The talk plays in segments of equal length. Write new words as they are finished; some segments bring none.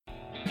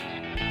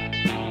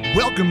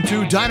Welcome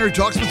to Diner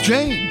Talks with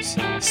James.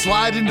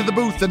 Slide into the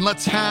booth and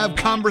let's have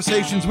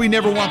conversations we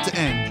never want to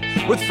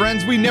end, with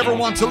friends we never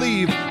want to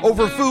leave,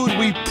 over food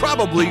we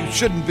probably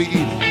shouldn't be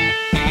eating.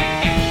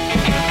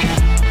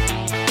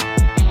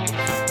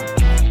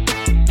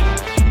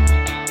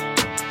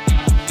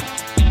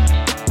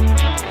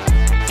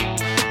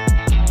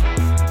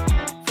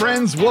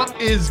 Friends,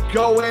 what is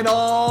going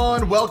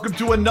on? Welcome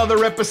to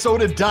another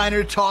episode of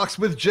Diner Talks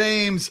with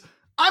James.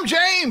 I'm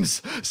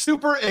James,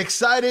 super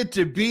excited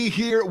to be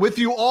here with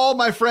you all,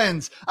 my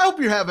friends. I hope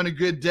you're having a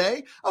good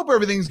day. I hope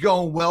everything's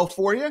going well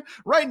for you.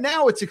 Right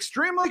now, it's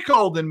extremely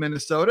cold in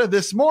Minnesota.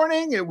 This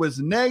morning, it was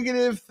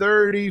negative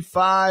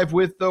 35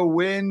 with the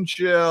wind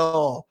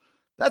chill.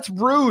 That's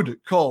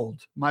rude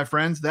cold, my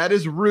friends. That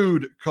is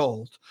rude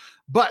cold.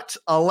 But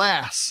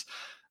alas,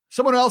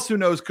 someone else who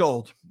knows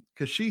cold,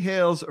 because she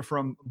hails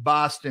from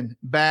Boston.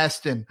 My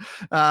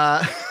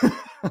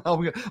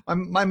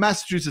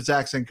Massachusetts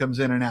accent comes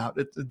in and out.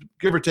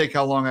 Give or take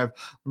how long I've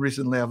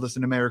listened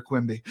to Mayor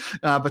Quimby.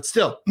 But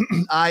still,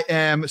 I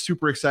am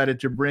super excited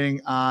to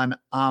bring on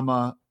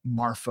Ama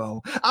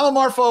Marfo. Ama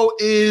Marfo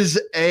is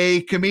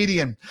a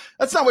comedian.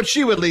 That's not what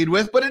she would lead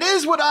with, but it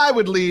is what I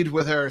would lead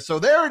with her. So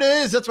there it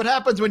is. That's what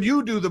happens when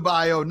you do the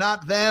bio,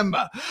 not them.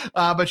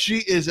 But she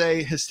is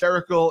a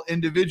hysterical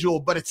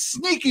individual, but it's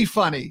sneaky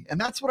funny. And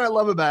that's what I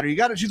love about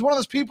her. She's one of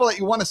those people that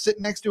you want to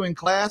sit next to in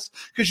class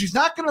because she's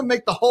not going to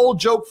make the whole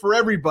joke for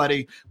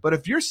everybody. But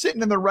if you're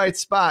sitting in the right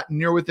spot and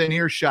you're within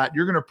earshot,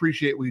 you're going to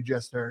appreciate what you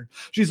just heard.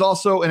 She's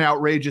also an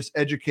outrageous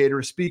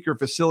educator, speaker,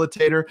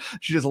 facilitator.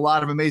 She does a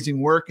lot of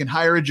amazing work in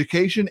higher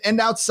education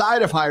and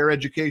outside of higher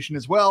education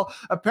as well.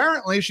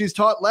 Apparently, she's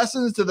taught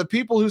lessons to the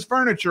people whose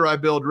furniture I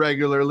build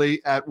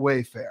regularly at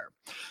Wayfair.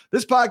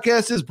 This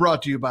podcast is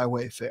brought to you by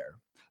Wayfair.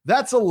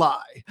 That's a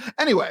lie.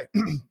 Anyway,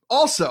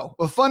 also,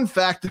 a fun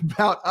fact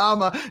about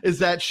Ama is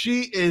that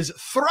she is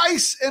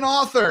thrice an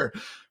author.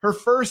 Her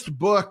first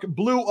book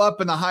blew up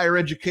in the higher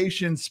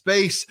education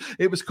space.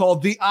 It was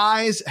called The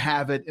Eyes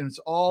Have It, and it's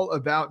all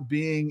about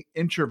being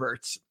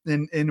introverts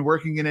in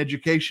working in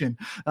education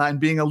and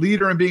being a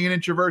leader and being an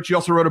introvert. She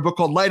also wrote a book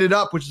called Light It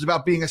Up, which is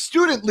about being a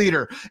student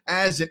leader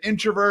as an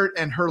introvert.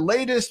 And her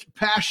latest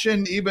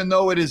passion, even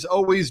though it has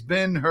always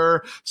been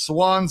her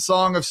swan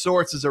song of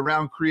sorts, is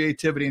around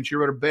creativity. And she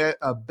wrote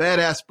a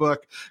badass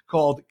book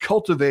called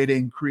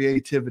Cultivating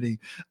Creativity.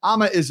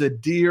 Ama is a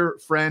dear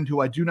friend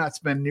who I do not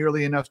spend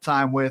nearly enough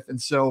time with. And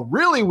so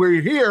really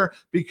we're here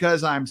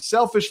because I'm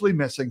selfishly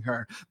missing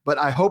her. But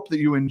I hope that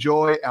you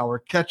enjoy our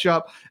catch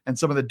up and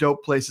some of the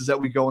dope places that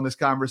we go in this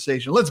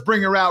conversation. Let's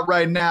bring her out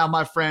right now,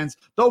 my friends.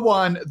 The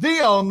one,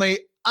 the only,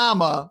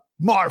 Ama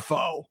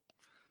Marfo.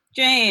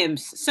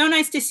 James, so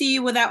nice to see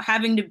you without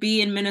having to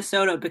be in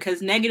Minnesota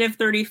because negative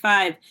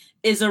 35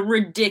 is a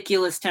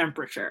ridiculous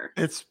temperature.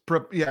 It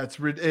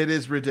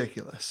is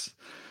ridiculous.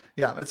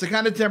 Yeah, it's the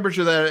kind of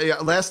temperature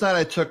that last night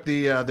I took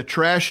the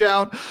trash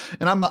out,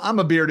 and I'm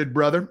a bearded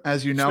brother,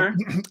 as you know, sure.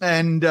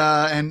 and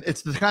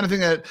it's the kind of thing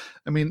that,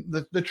 I mean,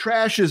 the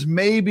trash is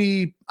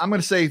maybe, I'm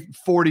going to say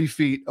 40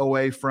 feet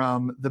away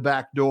from the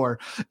back door,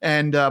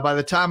 and by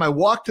the time I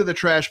walked to the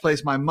trash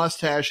place, my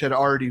mustache had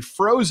already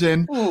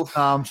frozen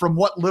from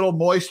what little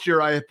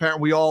moisture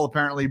we all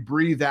apparently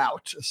breathe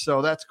out.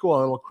 So that's cool, a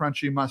little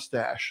crunchy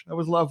mustache. That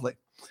was lovely.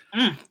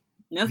 No,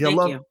 thank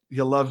you.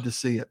 You'll love to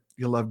see it.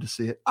 You'll love to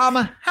see it.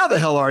 Ama, how the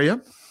hell are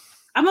you?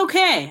 I'm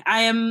okay.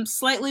 I am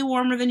slightly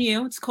warmer than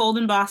you. It's cold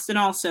in Boston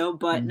also,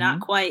 but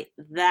not quite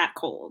that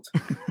cold.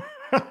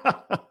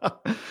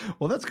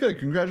 Well, that's good.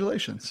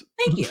 Congratulations.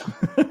 Thank you.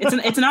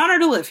 It's an honor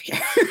to live here.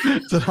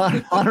 It's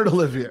an honor to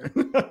live here.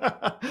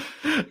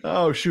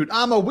 Oh, shoot.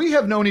 Ama, we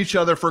have known each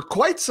other for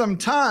quite some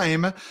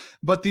time,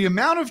 but the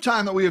amount of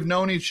time that we have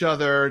known each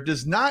other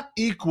does not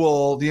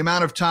equal the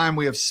amount of time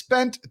we have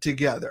spent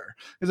together.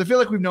 Because I feel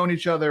like we've known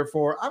each other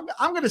for,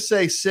 I'm going to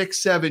say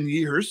 6-7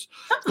 years,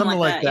 something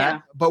like that.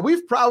 Yeah. But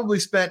we've probably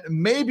spent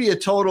maybe a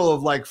total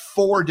of like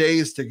 4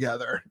 days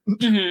together.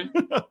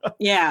 Mm-hmm.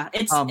 Yeah.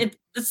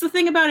 It's the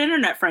thing about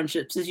internet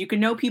friendships is you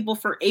can know people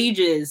for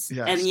ages,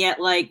 yes, and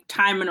yet like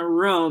time in a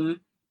room,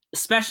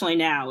 especially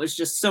now, is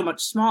just so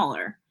much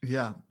smaller.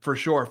 Yeah, for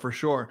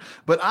sure.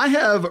 But I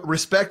have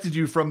respected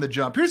you from the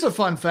jump. Here's a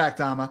fun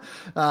fact, Ama.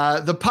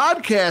 The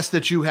podcast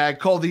that you had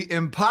called The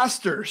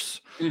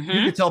Imposters. Mm-hmm.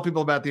 You could tell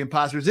people about The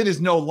Imposters. It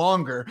is no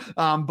longer,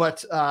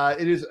 but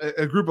it is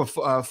a group of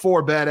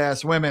 4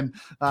 badass women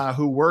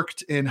who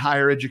worked in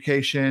higher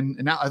education.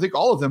 And now I think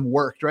all of them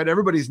worked, right?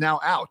 Everybody's now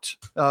out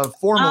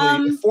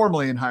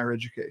formally in higher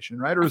education,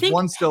 right? Or is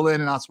one still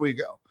in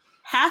Oswego?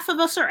 Half of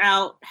us are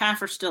out,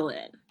 half are still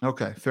in.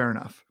 Okay, fair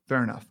enough.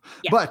 Fair enough.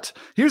 Yeah. But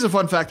here's a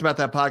fun fact about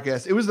that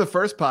podcast. It was the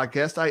first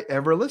podcast I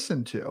ever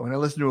listened to. And I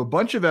listened to a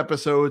bunch of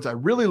episodes. I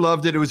really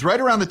loved it. It was right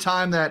around the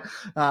time that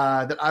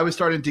I was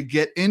starting to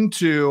get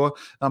into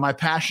my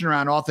passion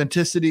around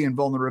authenticity and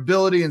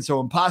vulnerability. And so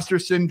imposter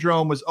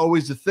syndrome was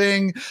always a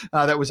thing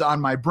that was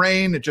on my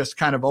brain. It just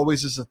kind of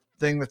always is a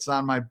thing that's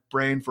on my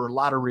brain for a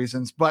lot of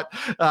reasons. But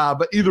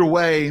either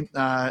way,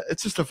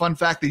 it's just a fun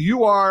fact that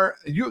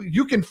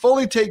you can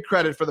fully take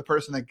credit for the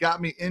person that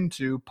got me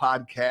into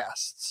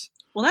podcasts.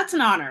 Well, that's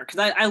an honor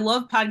because I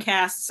love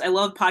podcasts. I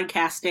love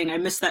podcasting. I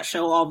miss that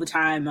show all the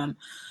time.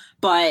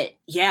 But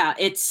yeah,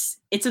 it's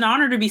an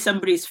honor to be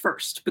somebody's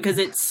first because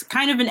it's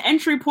kind of an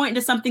entry point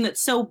into something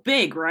that's so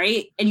big,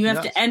 right? And you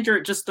have to enter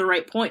at just the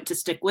right point to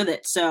stick with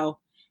it. So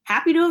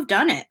happy to have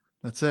done it.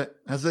 That's it.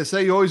 As they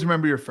say, you always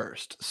remember your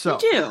first. So,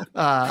 you do.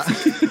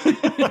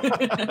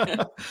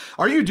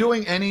 Are you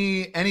doing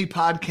any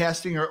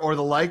podcasting or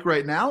the like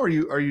right now? Are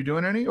you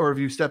doing any, or have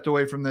you stepped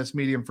away from this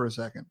medium for a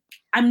second?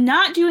 I'm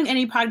not doing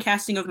any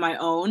podcasting of my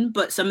own,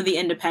 but some of the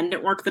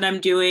independent work that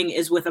I'm doing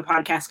is with a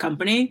podcast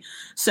company.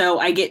 So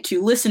I get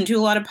to listen to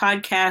a lot of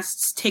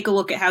podcasts, take a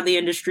look at how the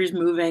industry is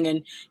moving,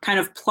 and kind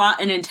of plot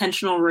an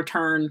intentional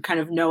return, kind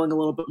of knowing a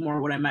little bit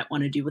more what I might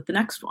want to do with the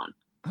next one.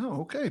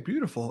 Oh, okay.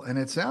 Beautiful. And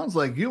it sounds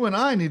like you and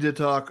I need to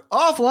talk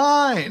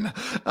offline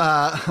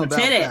about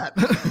that.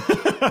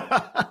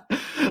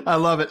 I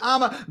love it.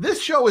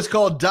 This show is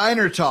called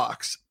Diner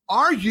Talks.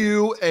 Are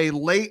you a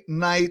late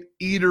night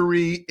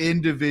eatery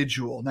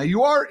individual? Now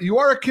you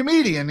are a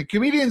comedian, and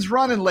comedians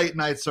run in late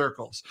night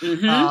circles.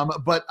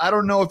 Mm-hmm. But I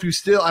don't know if you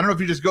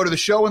just go to the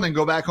show and then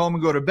go back home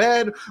and go to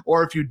bed,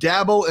 or if you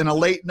dabble in a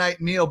late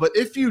night meal. But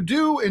if you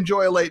do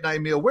enjoy a late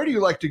night meal, where do you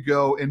like to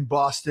go in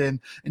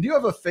Boston? And do you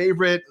have a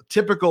favorite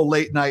typical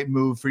late night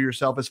move for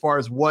yourself as far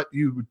as what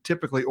you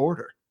typically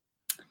order?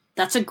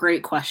 That's a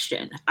great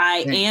question. I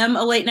am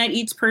a late night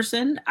eats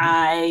person.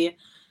 I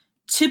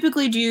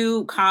typically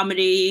do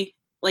comedy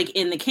like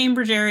in the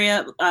Cambridge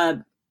area.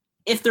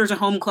 If there's a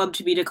home club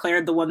to be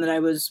declared, the one that I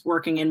was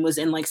working in was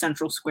in like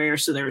Central Square.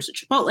 So there was a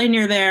Chipotle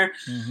near there,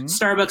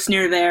 Starbucks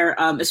near there.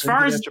 As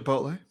far as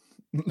Chipotle,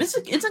 it's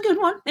a good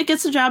one. It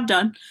gets the job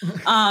done.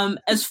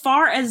 As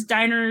far as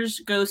diners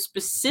go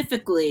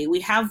specifically, we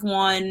have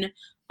one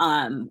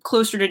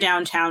closer to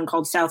downtown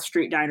called South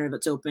Street Diner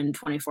that's open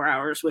 24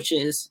 hours, which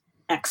is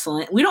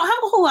excellent. We don't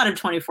have a whole lot of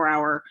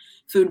 24-hour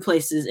food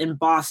places in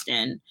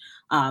Boston.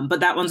 But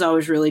that one's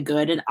always really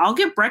good. And I'll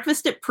get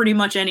breakfast at pretty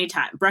much any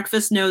time.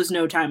 Breakfast knows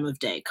no time of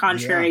day,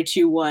 contrary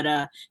to what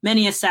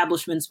many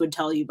establishments would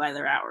tell you by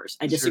their hours.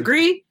 I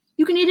disagree. Sure.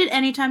 You can eat it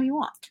anytime you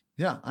want.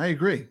 Yeah, I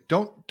agree.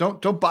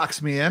 Don't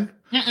box me in.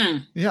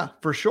 Mm-mm. Yeah,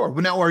 for sure.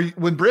 But now,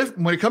 when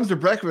it comes to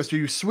breakfast, are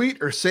you sweet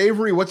or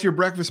savory? What's your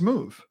breakfast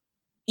move?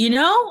 You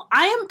know,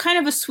 I am kind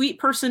of a sweet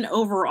person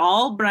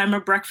overall, but I'm a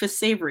breakfast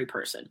savory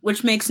person,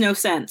 which makes no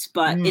sense.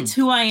 But it's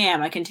who I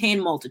am. I contain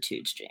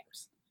multitudes,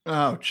 James.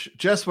 Oh,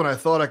 just when I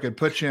thought I could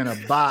put you in a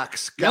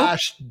box.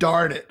 Gosh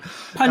darn it.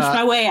 Punch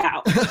my way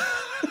out.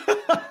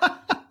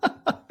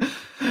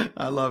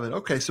 I love it.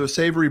 Okay, so a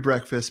savory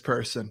breakfast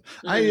person.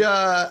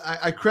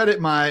 I credit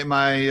my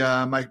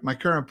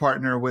current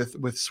partner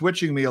with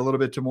switching me a little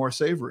bit to more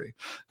savory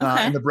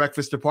in the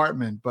breakfast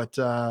department. But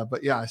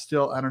yeah,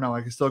 I don't know.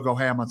 I can still go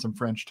ham on some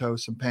French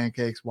toast, some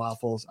pancakes,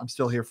 waffles. I'm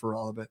still here for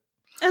all of it.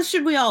 As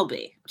should we all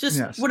be.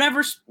 Just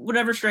whatever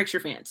strikes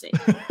your fancy.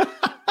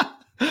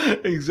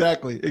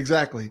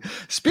 Exactly.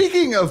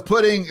 Speaking of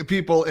putting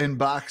people in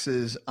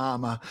boxes,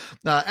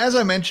 as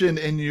I mentioned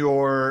in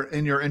your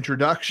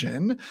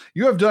introduction,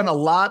 you have done a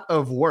lot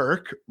of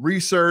work,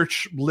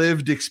 research,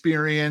 lived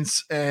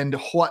experience, and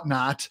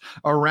whatnot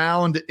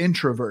around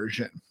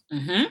introversion.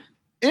 Mm-hmm.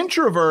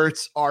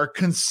 Introverts are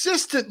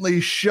consistently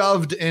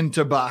shoved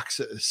into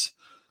boxes.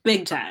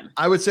 Big time.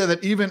 I would say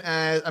that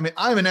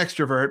I'm an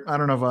extrovert. I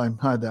don't know if I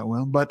hide that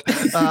well, but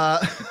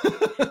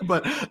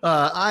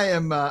I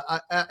am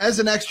as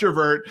an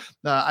extrovert.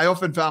 I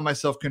often found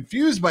myself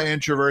confused by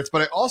introverts,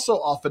 but I also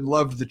often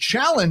loved the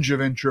challenge of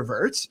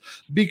introverts,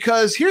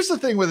 because here's the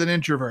thing with an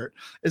introvert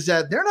is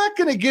that they're not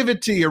going to give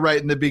it to you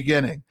right in the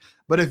beginning.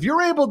 But if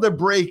you're able to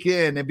break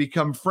in and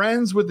become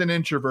friends with an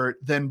introvert,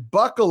 then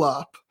buckle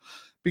up,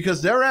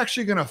 because they're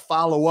actually going to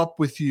follow up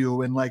with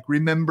you and like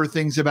remember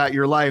things about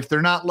your life.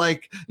 They're not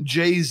like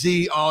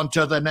Jay-Z on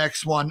to the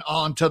next one,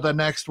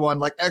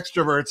 like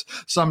extroverts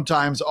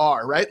sometimes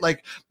are, right?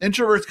 Like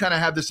introverts kind of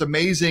have this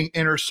amazing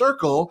inner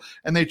circle,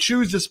 and they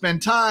choose to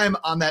spend time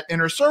on that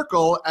inner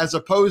circle as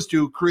opposed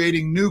to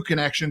creating new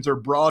connections or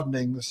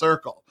broadening the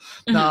circle.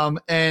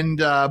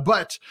 Mm-hmm.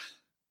 But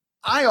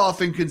I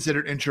often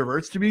consider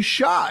introverts to be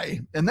shy,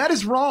 and that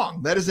is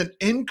wrong. That is an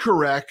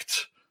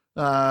incorrect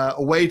a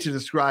way to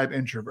describe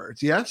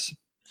introverts. Yes,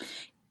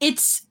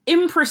 it's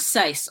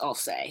imprecise, I'll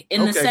say,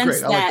 in the sense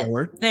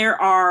that there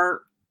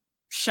are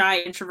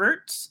shy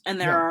introverts and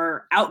there Yeah.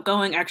 are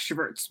outgoing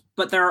extroverts,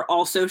 but there are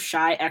also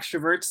shy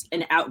extroverts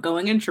and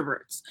outgoing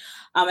introverts.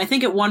 I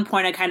think at one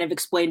point I kind of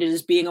explained it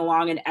as being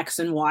along an X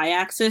and Y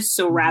axis.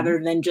 So rather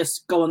than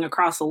just going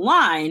across a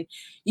line,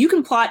 you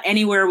can plot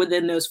anywhere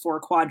within those 4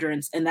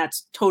 quadrants, and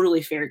that's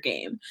totally fair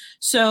game.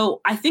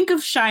 So I think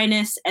of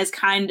shyness as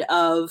kind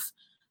of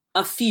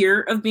a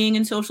fear of being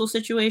in social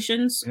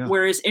situations,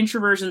 whereas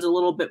introversion's a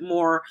little bit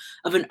more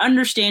of an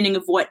understanding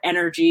of what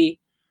energy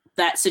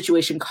that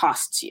situation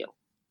costs you.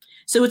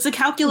 So it's a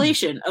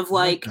calculation of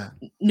like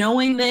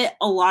knowing that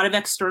a lot of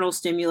external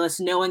stimulus,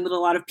 knowing that a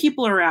lot of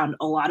people around,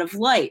 a lot of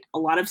light, a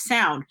lot of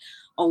sound,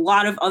 a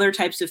lot of other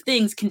types of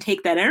things can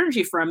take that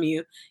energy from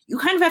you. You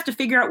kind of have to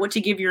figure out what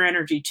to give your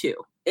energy to.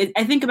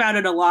 I think about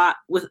it a lot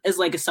as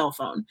like a cell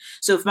phone.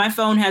 So if my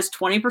phone has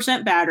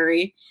 20%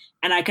 battery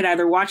and I could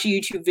either watch a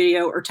YouTube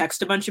video or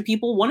text a bunch of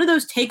people, one of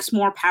those takes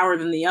more power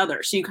than the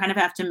other. So you kind of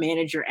have to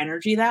manage your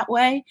energy that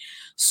way.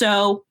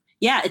 So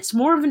yeah, it's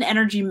more of an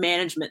energy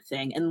management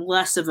thing and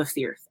less of a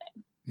fear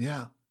thing.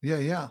 Yeah.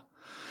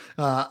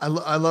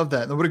 I love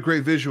that. And what a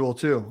great visual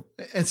too.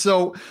 And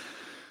so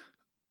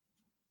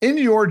in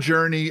your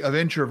journey of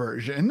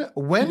introversion,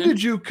 when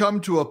did you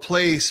come to a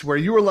place where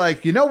you were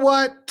like, you know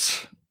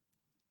what?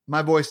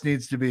 My voice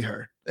needs to be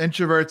heard.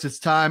 Introverts, it's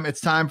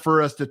time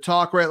for us to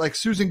talk, right? Like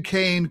Susan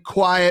Cain,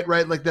 Quiet,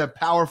 right? Like that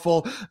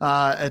powerful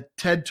a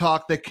TED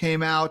talk that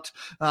came out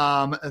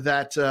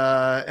that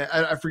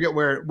I forget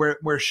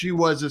where she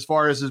was as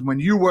far as when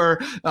you were,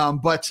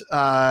 but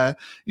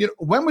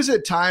when was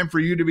it time for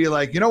you to be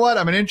like, you know what?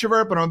 I'm an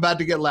introvert, but I'm about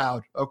to get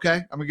loud.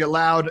 Okay, I'm gonna get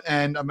loud,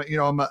 and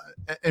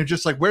and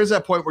just like, where's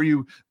that point where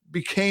you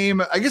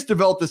became, I guess,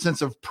 developed a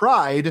sense of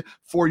pride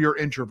for your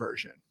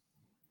introversion?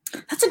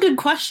 That's a good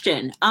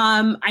question.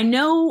 I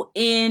know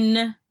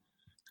it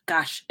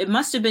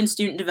must have been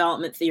student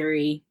development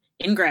theory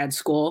in grad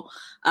school,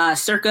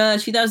 circa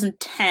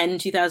 2010,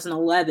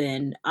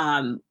 2011.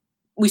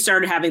 We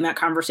started having that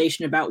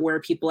conversation about where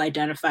people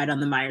identified on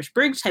the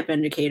Myers-Briggs type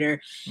indicator.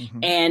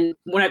 And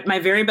my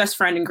very best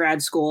friend in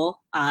grad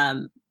school,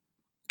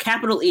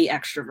 capital E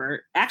extrovert,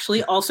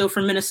 actually also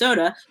from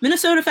Minnesota.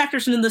 Minnesota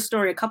factors into the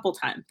story a couple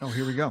times. Oh,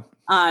 here we go.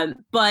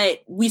 But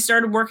we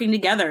started working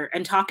together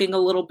and talking a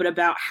little bit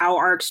about how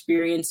our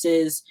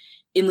experiences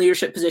in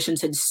leadership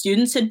positions as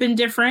students had been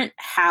different,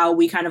 how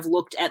we kind of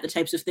looked at the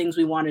types of things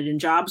we wanted in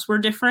jobs were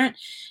different,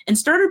 and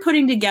started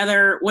putting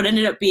together what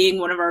ended up being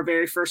one of our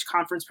very first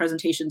conference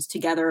presentations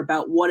together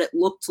about what it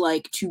looked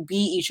like to be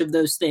each of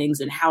those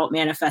things and how it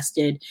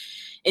manifested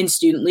in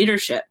student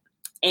leadership.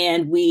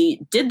 And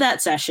we did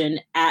that session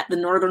at the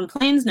Northern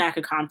Plains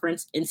NACA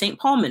conference in St.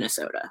 Paul,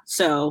 Minnesota.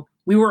 So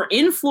we were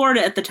in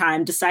Florida at the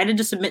time, decided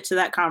to submit to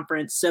that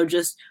conference. So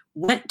just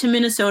went to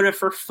Minnesota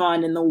for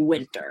fun in the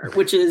winter,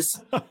 which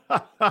is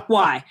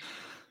why.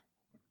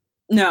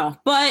 No,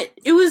 but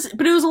it was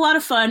a lot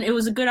of fun. It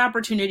was a good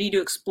opportunity to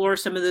explore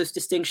some of those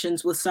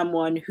distinctions with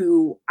someone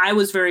who I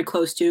was very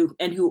close to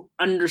and who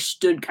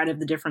understood kind of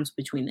the difference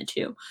between the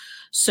two.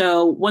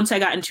 So once I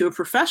got into a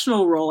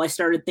professional role, I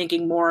started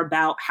thinking more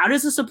about how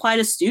does this apply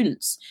to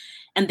students,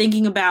 and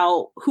thinking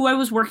about who I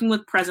was working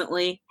with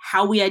presently,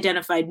 how we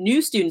identified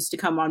new students to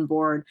come on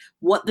board,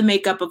 what the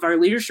makeup of our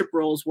leadership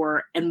roles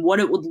were, and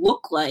what it would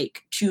look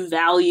like to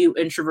value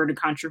introverted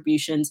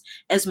contributions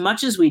as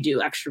much as we do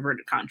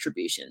extroverted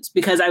contributions.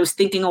 Because I was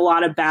thinking a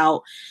lot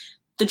about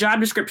the job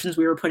descriptions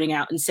we were putting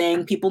out and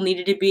saying people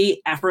needed to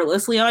be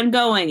effortlessly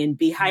ongoing and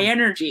be high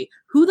energy,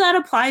 who that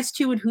applies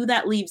to and who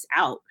that leaves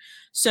out.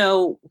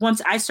 So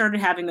once I started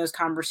having those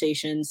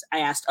conversations, I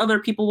asked other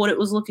people what it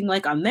was looking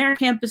like on their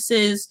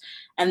campuses.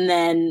 And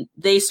then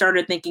they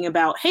started thinking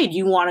about, hey, do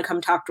you want to come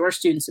talk to our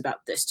students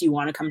about this? Do you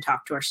want to come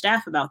talk to our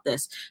staff about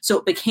this? So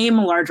it became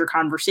a larger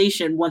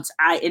conversation once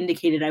I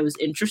indicated I was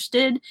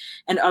interested,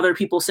 and other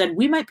people said,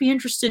 we might be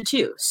interested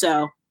too.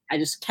 So I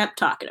just kept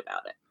talking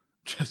about it.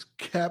 Just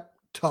kept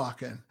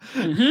talking.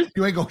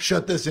 You ain't gonna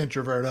shut this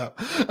introvert up.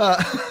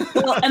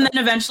 Well, and then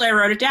eventually I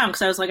wrote it down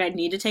because I was like, I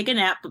need to take a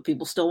nap, but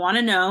people still want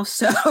to know.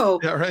 So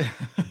yeah, right.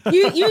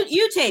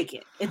 you take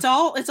it. It's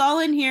all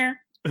in here.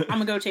 I'm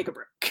gonna go take a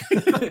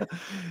break.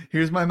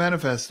 Here's my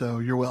manifesto.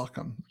 You're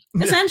welcome.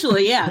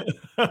 Essentially, yeah.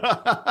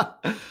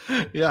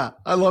 Yeah,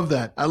 I love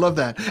that.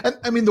 And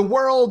I mean, the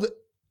world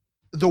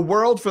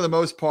for the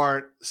most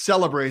part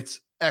celebrates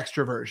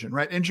extroversion,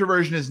 right?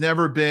 Introversion has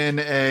never been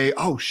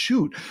oh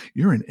shoot,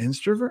 you're an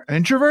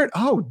introvert?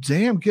 Oh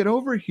damn, get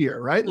over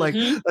here, right? Like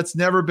that's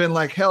never been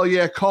like, hell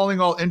yeah, calling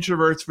all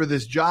introverts for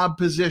this job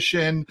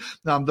position,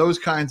 those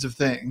kinds of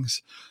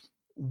things.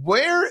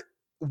 Why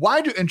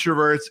do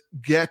introverts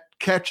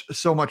catch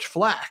so much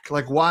flack?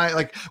 Like why?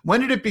 Like when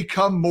did it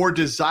become more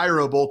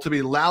desirable to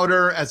be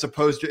louder as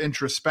opposed to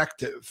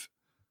introspective?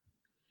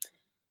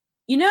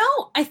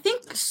 I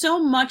think so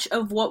much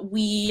of what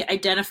we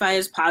identify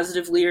as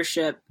positive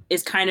leadership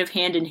is kind of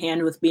hand in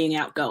hand with being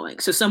outgoing.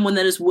 So someone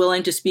that is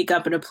willing to speak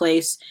up in a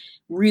place,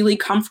 really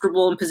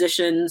comfortable in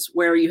positions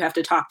where you have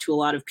to talk to a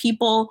lot of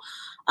people.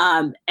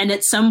 And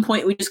at some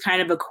point, we just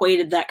kind of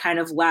equated that kind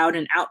of loud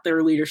and out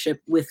there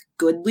leadership with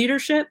good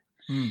leadership.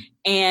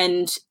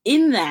 And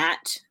in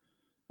that,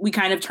 we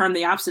kind of turn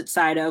the opposite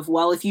side of,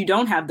 well, if you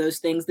don't have those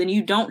things, then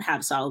you don't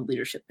have solid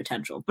leadership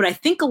potential. But I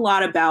think a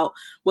lot about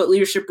what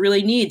leadership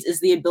really needs is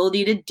the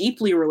ability to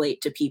deeply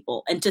relate to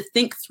people and to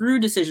think through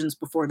decisions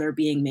before they're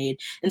being made.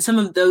 And some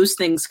of those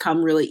things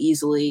come really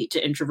easily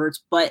to introverts.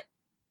 But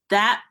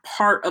that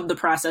part of the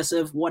process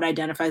of what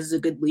identifies as a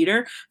good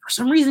leader, for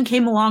some reason,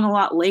 came along a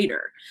lot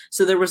later.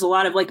 So there was a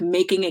lot of like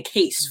making a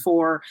case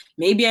for,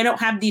 maybe I don't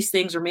have these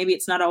things, or maybe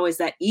it's not always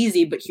that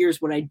easy, but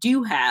here's what I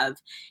do have.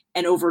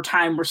 And over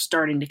time, we're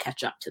starting to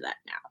catch up to that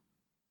now.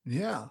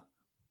 Yeah.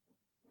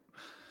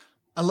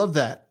 I love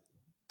that.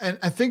 And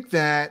I think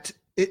that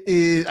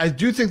I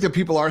do think that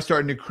people are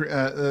starting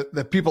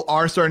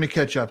to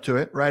catch up to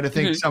it, right? I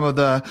think some of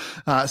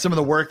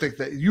the work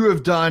that you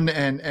have done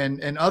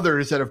and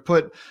others that have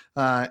put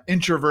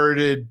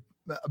introverted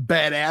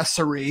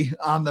badassery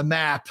on the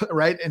map,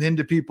 right, and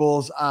into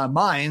people's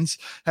minds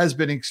has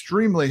been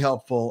extremely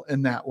helpful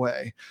in that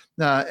way.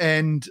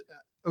 And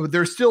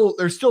there's still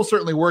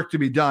certainly work to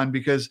be done,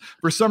 because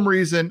for some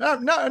reason,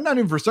 not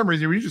even for some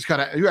reason,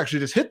 you actually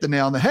just hit the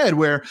nail on the head,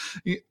 where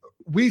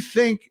we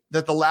think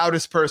that the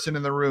loudest person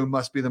in the room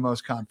must be the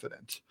most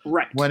confident,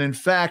 right? When in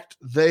fact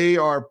they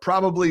are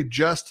probably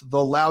just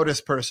the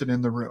loudest person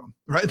in the room,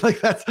 right? Like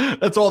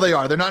that's all they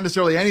are. They're not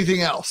necessarily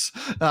anything else,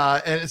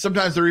 and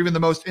sometimes they're even the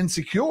most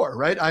insecure,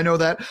 right? I know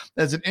that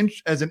as an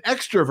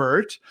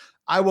extrovert,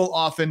 I will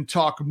often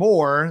talk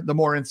more the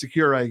more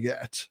insecure I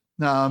get.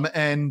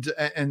 And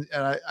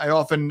I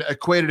often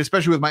equate it,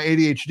 especially with my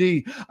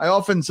ADHD. I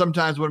often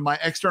sometimes, when my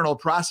external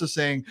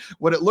processing,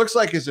 what it looks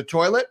like is a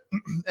toilet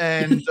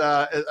and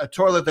a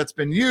toilet that's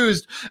been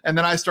used, and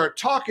then I start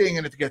talking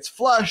and it gets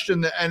flushed.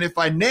 And if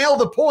I nail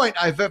the point,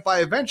 if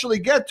I eventually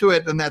get to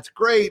it, then that's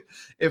great.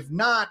 If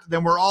not,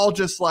 then we're all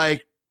just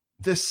like,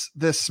 this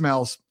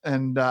smells,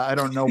 and I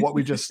don't know what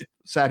we just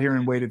sat here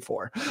and waited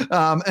for.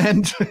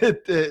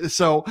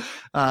 So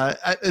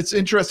it's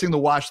interesting to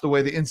watch the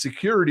way the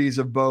insecurities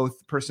of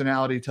both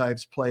personality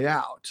types play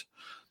out.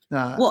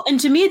 Well, and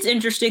to me, it's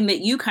interesting that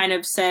you kind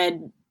of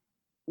said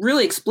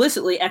really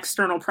explicitly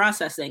external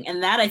processing.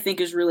 And that, I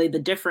think, is really the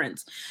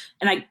difference.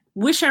 And I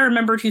wish I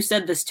remembered who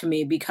said this to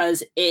me,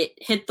 because it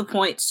hit the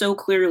point so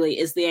clearly,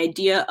 is the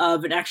idea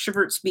of an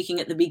extrovert speaking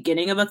at the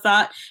beginning of a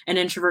thought, an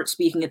introvert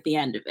speaking at the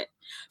end of it.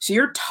 So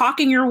you're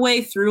talking your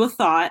way through a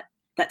thought.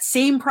 That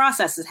same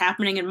process is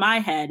happening in my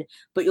head,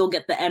 but you'll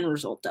get the end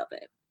result of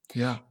it.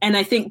 Yeah. And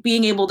I think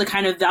being able to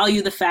kind of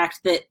value the fact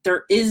that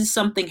there is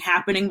something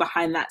happening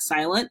behind that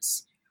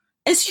silence.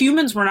 As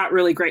humans, we're not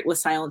really great with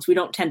silence. We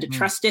don't tend to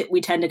trust it.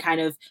 We tend to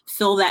kind of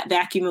fill that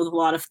vacuum with a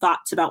lot of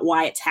thoughts about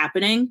why it's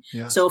happening.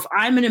 Yeah. So if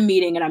I'm in a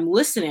meeting and I'm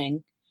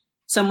listening,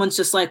 someone's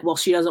just like, well,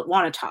 she doesn't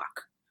want to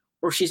talk,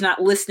 or she's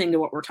not listening to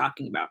what we're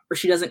talking about, or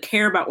she doesn't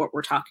care about what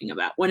we're talking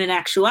about. When in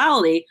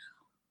actuality,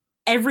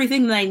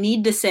 everything that I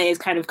need to say is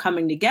kind of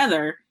coming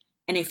together.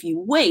 And if you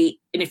wait,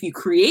 and if you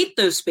create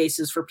those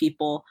spaces for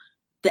people,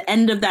 the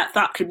end of that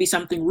thought could be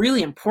something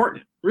really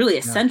important, really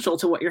essential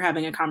to what you're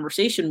having a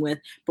conversation with,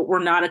 but we're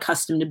not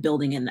accustomed to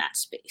building in that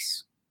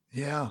space.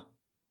 Yeah.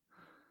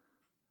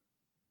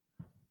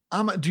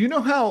 Do you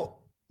know how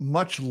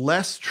much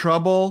less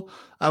trouble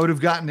I would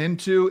have gotten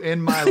into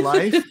in my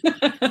life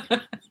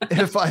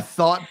if I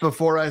thought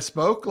before I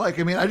spoke? Like,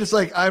 I mean,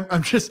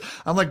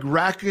 I'm like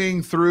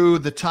racking through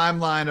the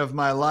timeline of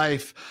my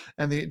life,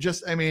 and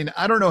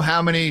I don't know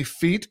how many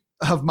feet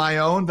of my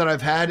own that I've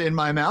had in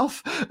my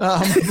mouth.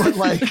 But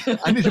like,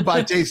 I need to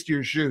buy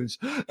tastier shoes,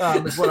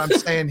 is what I'm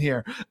saying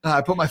here.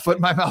 I put my foot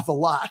in my mouth a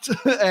lot.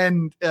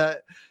 And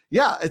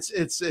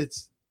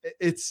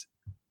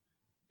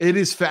it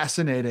is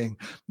fascinating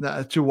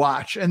to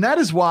watch. And that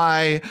is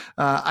why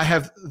I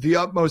have the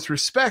utmost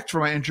respect for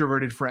my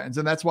introverted friends.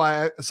 And that's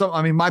why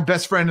my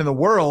best friend in the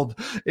world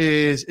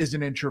is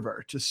an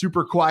introvert, a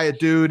super quiet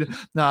dude,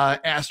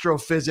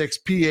 astrophysics,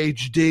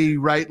 PhD,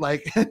 right?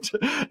 Like,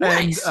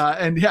 Nice.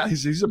 and yeah,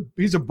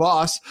 he's a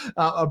boss,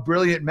 a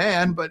brilliant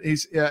man, but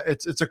it's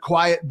a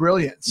quiet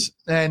brilliance.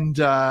 And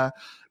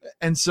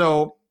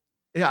so,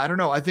 yeah, I don't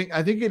know. I think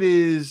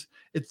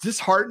it's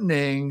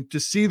disheartening to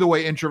see the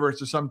way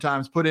introverts are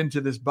sometimes put into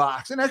this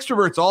box, and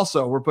extroverts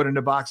also were put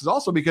into boxes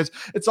also, because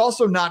it's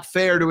also not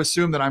fair to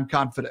assume that I'm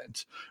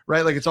confident,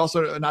 right? Like, it's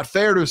also not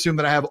fair to assume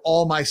that I have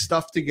all my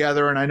stuff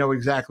together and I know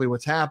exactly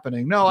what's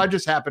happening. No, I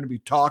just happen to be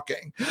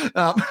talking.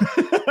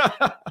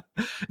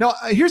 Now,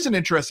 here's an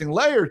interesting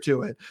layer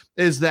to it,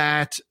 is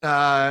that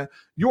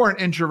you're an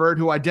introvert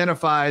who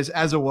identifies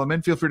as a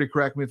woman. Feel free to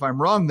correct me if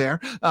I'm wrong there.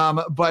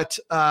 But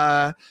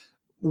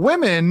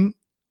women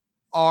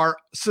are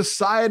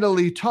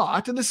societally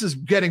taught, and this is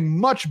getting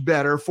much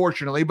better,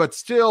 fortunately, but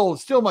still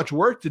much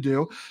work to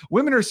do.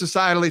 Women are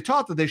societally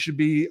taught that they should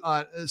be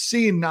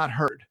seen, not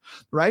heard,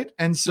 right?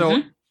 And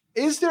so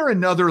is there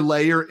another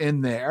layer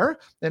in there?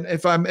 And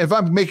if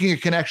I'm making a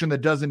connection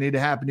that doesn't need to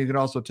happen, you can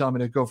also tell me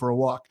to go for a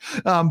walk.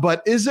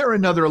 But is there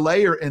another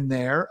layer in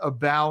there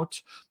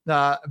about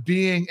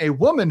being a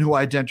woman who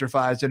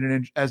identifies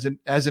as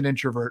an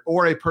introvert,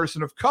 or a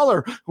person of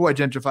color who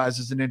identifies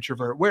as an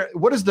introvert?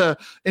 What does the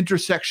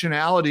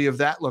intersectionality of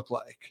that look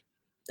like?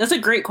 That's a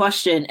great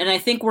question. And I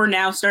think we're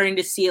now starting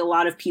to see a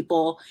lot of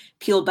people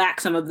peel back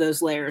some of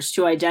those layers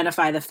to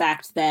identify the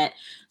fact that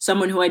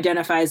someone who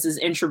identifies as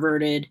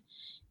introverted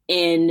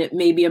in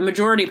maybe a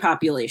majority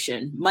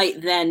population might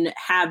then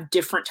have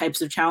different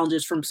types of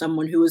challenges from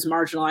someone who is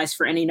marginalized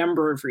for any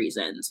number of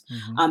reasons.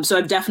 Mm-hmm. So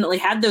I've definitely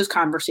had those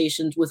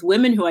conversations with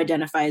women who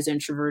identify as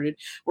introverted,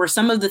 where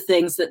some of the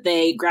things that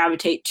they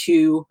gravitate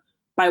to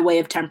by way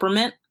of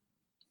temperament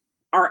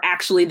are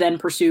actually then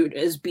pursued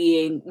as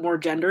being more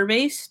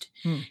gender-based.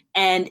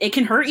 And it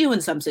can hurt you in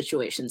some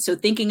situations. So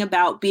thinking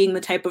about being the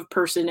type of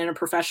person in a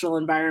professional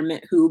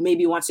environment who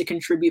maybe wants to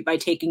contribute by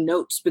taking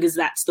notes because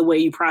that's the way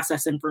you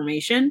process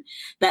information,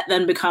 that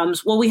then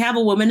becomes, well, we have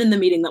a woman in the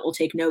meeting that will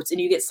take notes,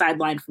 and you get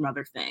sidelined from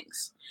other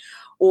things.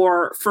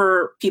 Or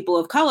for people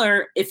of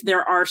color, if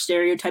there are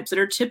stereotypes that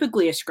are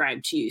typically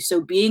ascribed to you.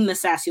 So being the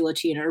sassy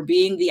Latina or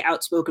being the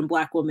outspoken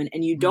Black woman,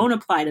 and you don't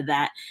apply to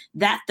that,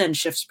 that then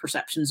shifts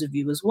perceptions of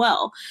you as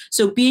well.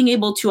 So being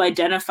able to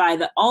identify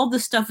that all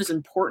this stuff is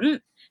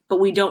important, but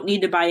we don't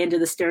need to buy into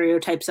the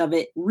stereotypes of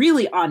it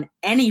really on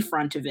any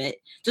front of it.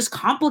 Just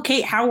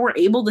complicate how we're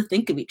able to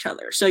think of each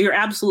other. So you're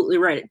absolutely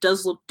right. It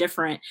does look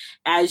different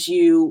as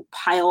you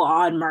pile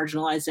on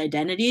marginalized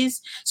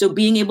identities. So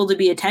being able to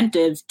be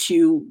attentive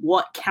to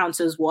what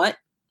counts as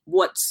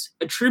what's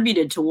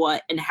attributed to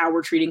what, and how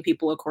we're treating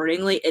people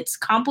accordingly. It's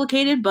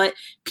complicated, but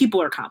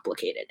people are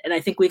complicated. And I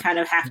think we kind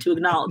of have to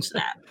acknowledge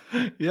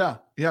that.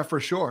 Yeah,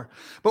 for sure.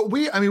 But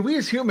we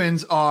as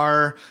humans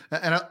are,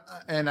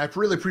 and I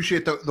really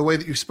appreciate the way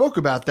that you spoke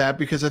about that,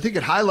 because I think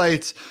it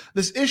highlights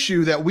this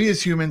issue that we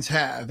as humans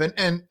have,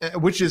 and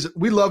which is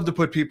we love to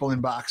put people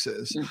in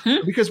boxes.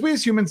 Mm-hmm. Because we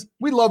as humans,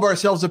 we love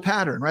ourselves a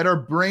pattern, right? Our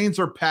brains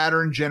are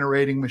pattern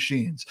generating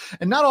machines,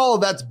 and not all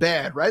of that's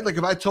bad, right? Like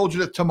if I told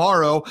you that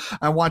tomorrow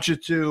I want you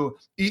to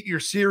eat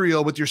your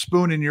cereal with your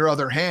spoon in your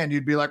other hand,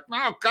 you'd be like,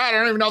 oh God, I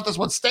don't even know if this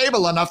one's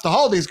stable enough to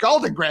hold these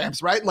Golden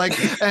Grams, right? Like,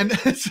 and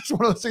it's just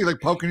one of those things,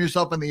 like poking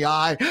yourself in the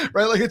eye,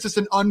 right? Like it's just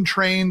an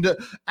untrained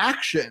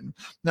action.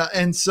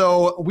 And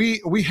so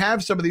we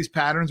have some of these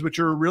patterns which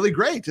are really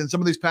great. And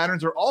some of these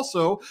patterns are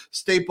also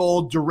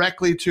stapled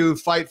directly to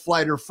fight,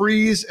 flight, or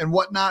freeze and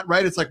whatnot,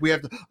 right? It's like we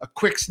have a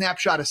quick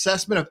snapshot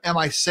assessment of, am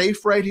I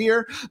safe right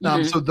here?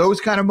 Mm-hmm. So those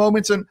kind of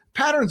moments, and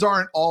patterns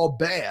aren't all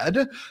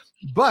bad,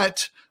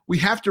 but we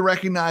have to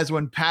recognize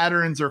when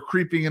patterns are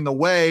creeping in the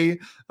way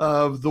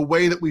of the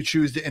way that we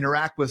choose to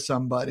interact with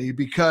somebody,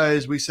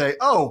 because we say,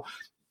 oh,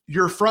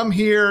 you're from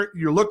here,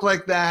 you look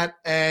like that,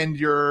 and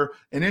you're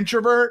an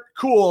introvert.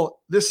 Cool.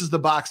 This is the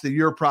box that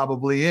you're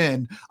probably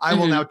in. I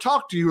will now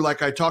talk to you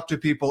like I talk to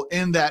people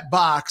in that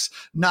box,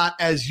 not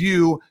as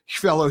you,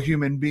 fellow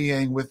human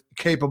being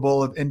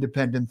capable of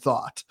independent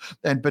thought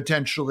and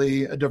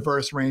potentially a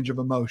diverse range of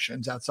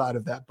emotions outside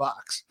of that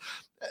box.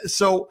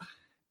 So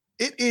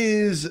it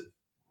is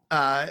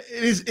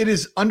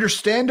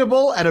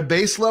understandable at a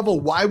base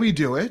level why we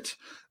do it,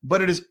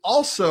 but it is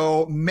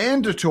also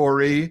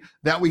mandatory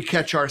that we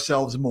catch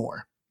ourselves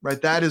more,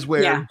 right? That is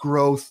where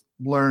growth,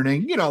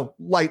 learning,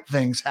 light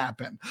things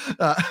happen.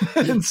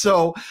 And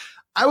so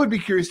I would be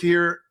curious to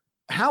hear,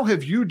 how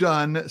have you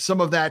done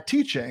some of that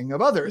teaching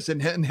of others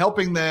and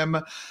helping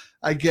them,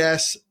 I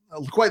guess,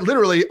 quite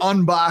literally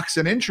unbox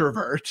an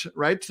introvert,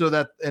 right? So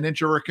that an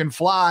introvert can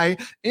fly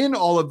in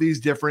all of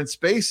these different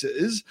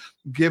spaces,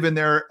 given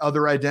their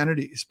other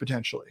identities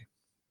potentially.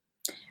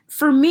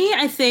 For me,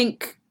 I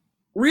think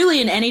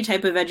really in any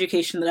type of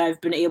education that I've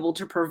been able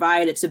to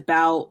provide, it's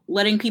about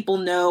letting people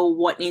know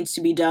what needs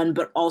to be done,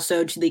 but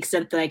also to the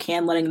extent that I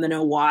can, letting them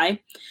know why.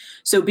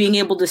 So being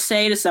able to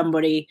say to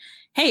somebody,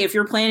 hey, if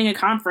you're planning a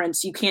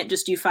conference, you can't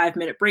just do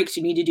 5-minute breaks.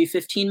 You need to do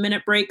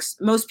 15-minute breaks.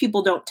 Most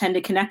people don't tend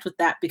to connect with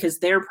that because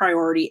their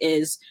priority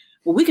is,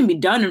 well, we can be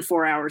done in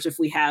 4 hours if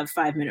we have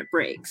 5-minute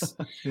breaks.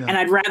 And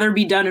I'd rather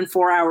be done in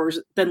 4 hours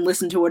than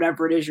listen to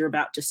whatever it is you're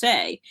about to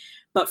say.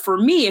 But for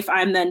me, if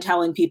I'm then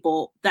telling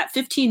people that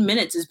 15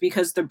 minutes is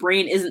because the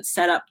brain isn't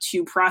set up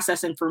to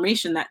process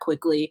information that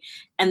quickly,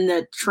 and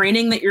the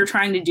training that you're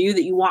trying to do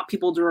that you want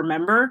people to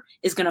remember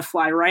is going to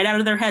fly right out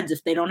of their heads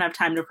if they don't have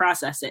time to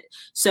process it.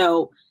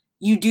 So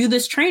you do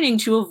this training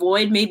to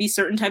avoid maybe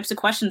certain types of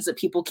questions that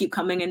people keep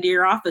coming into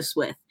your office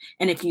with.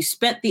 And if you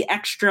spent the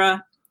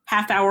extra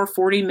half hour,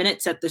 40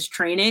 minutes at this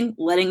training,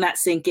 letting that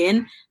sink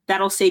in,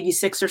 that'll save you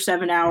 6 or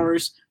 7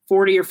 hours,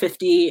 40 or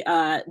 50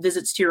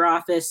 visits to your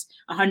office,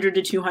 100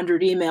 to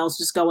 200 emails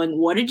just going,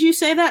 what did you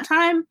say that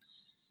time?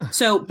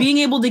 So being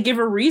able to give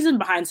a reason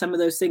behind some of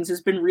those things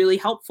has been really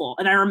helpful.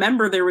 And I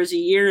remember there was a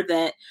year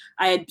that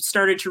I had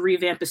started to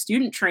revamp a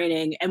student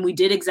training, and we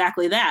did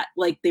exactly that.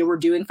 Like, they were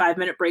doing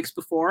 5-minute breaks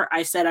before.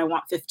 I said, I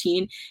want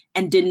 15,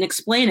 and didn't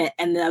explain it.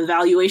 And the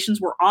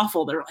evaluations were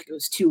awful. They were like, it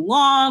was too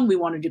long. We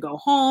wanted to go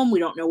home. We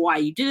don't know why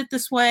you did it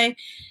this way.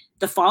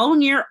 The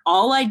following year,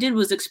 all I did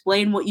was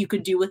explain what you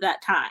could do with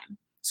that time.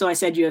 So I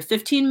said, you have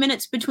 15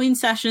 minutes between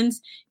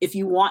sessions. If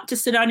you want to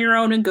sit on your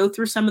own and go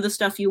through some of the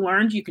stuff you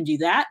learned, you can do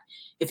that.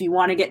 If you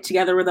want to get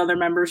together with other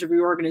members of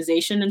your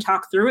organization and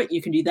talk through it,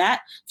 you can do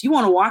that. If you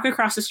want to walk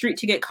across the street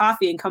to get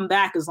coffee and come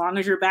back, as long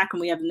as you're back and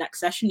we have the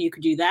next session, you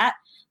could do that.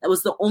 That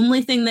was the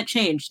only thing that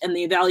changed. And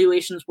the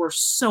evaluations were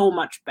so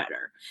much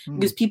better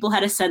because people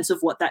had a sense of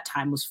what that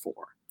time was for.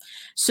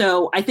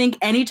 So I think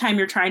anytime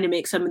you're trying to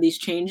make some of these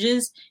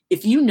changes,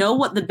 if you know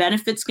what the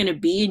benefit's going to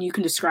be and you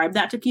can describe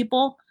that to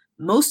people,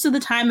 most of the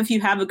time, if you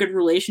have a good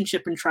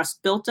relationship and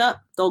trust built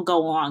up, they'll go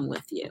along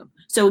with you.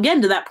 So again,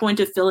 to that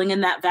point of filling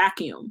in that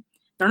vacuum,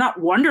 they're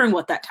not wondering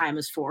what that time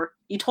is for.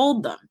 You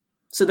told them.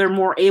 So they're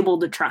more able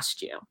to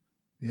trust you.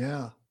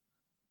 Yeah.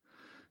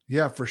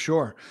 Yeah, for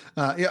sure.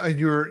 Yeah,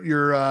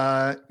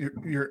 you're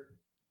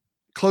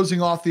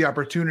closing off the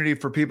opportunity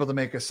for people to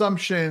make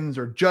assumptions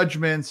or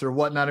judgments or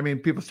whatnot. I mean,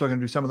 people are still going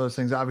to do some of those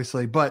things,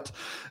 obviously, but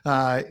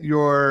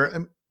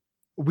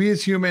we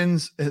as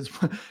humans,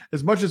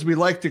 as much as we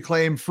like to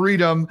claim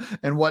freedom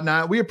and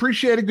whatnot, we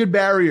appreciate a good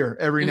barrier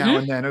every now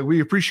and then. We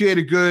appreciate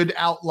a good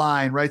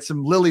outline, right?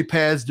 Some lily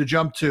pads to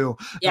jump to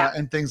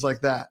and things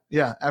like that.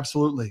 Yeah,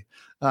 absolutely.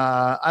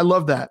 I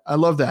love that. I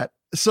love that.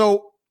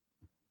 So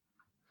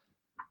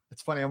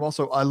it's funny.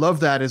 I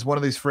love that as one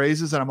of these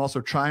phrases that I'm also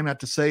trying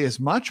not to say as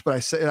much, but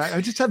I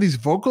just have these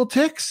vocal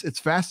tics. It's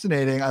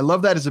fascinating. I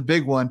love that as a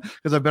big one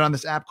because I've been on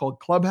this app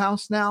called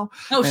Clubhouse now.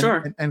 Oh,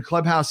 sure. And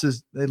Clubhouse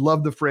they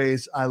love the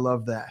phrase. I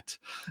love that.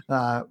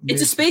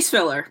 It's a space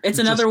filler. It's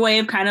another way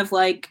of kind of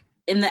like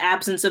in the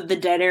absence of the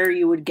dead air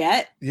you would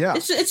get. Yeah.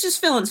 It's just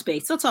filling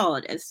space. That's all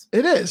it is.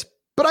 It is.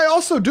 But I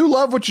also do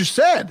love what you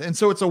said. And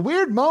so it's a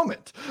weird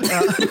moment.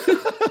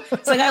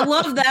 It's like, I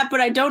love that, but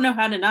I don't know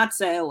how to not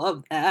say I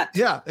love that.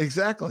 Yeah,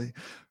 exactly.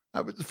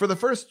 For the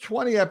first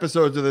 20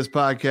 episodes of this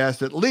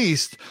podcast, at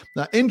least,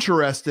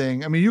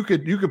 interesting. I mean, you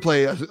could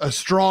play a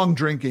strong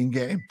drinking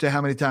game to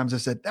how many times I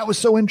said, that was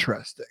so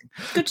interesting.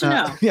 Good to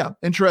know. Yeah.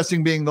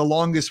 Interesting being the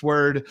longest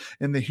word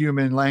in the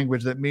human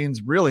language that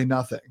means really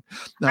nothing.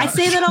 I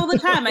say that all the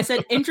time. I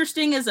said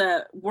interesting is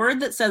a word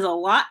that says a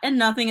lot and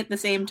nothing at the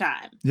same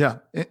time. Yeah.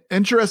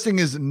 Interesting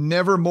is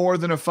never more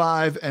than a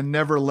 5 and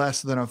never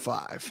less than a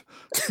 5.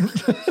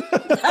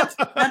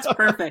 That's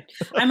perfect.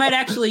 I might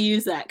actually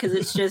use that because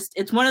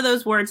it's one of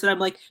those words that I'm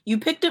like, you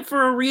picked it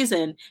for a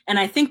reason, and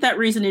I think that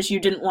reason is you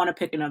didn't want to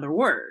pick another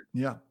word.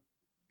 Yeah.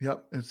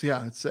 Yep. It's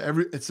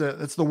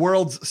the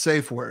world's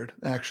safe word,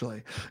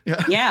 actually.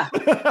 Yeah. Yeah.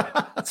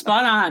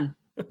 Spot on.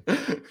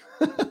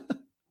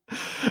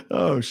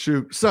 Oh,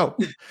 shoot. So,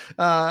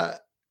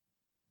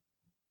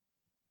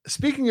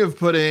 speaking of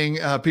putting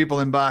people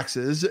in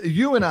boxes,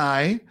 you and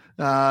I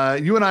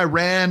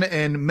ran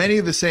in many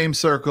of the same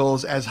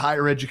circles as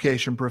higher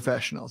education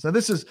professionals. Now,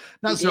 this is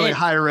not necessarily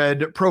higher ed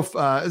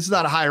this is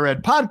not a higher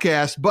ed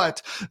podcast,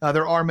 but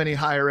there are many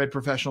higher ed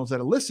professionals that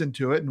have listened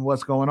to it and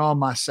what's going on,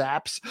 my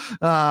SAPs.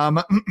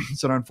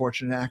 It's an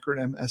unfortunate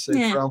acronym,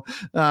 SAPRO,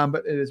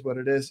 but it is what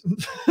it is.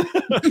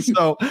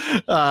 So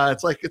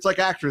it's like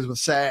actors with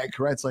SAG,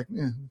 right? It's like,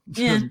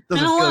 doesn't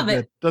feel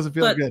good. Doesn't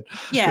feel good.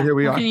 Yeah. But here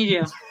we are. What can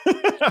you do?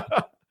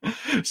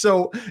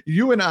 So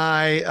you and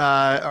I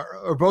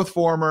are both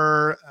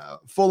former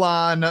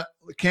full-on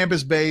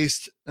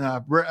campus-based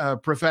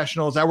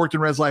professionals. I worked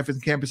in Res Life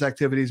and campus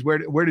activities.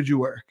 Where did you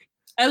work?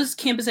 I was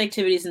campus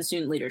activities and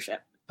student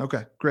leadership.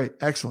 Okay, great,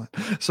 excellent.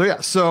 So yeah,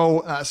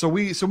 so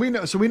we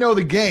know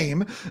the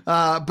game,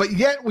 but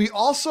yet we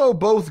also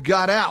both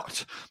got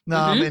out,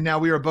 and now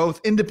we are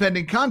both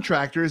independent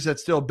contractors that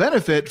still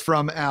benefit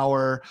from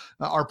our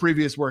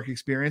previous work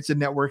experience and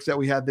networks that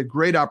we had the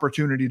great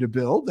opportunity to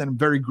build, and I'm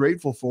very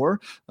grateful for.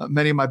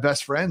 Many of my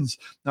best friends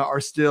are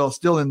still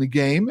in the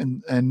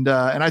game, and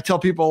I tell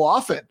people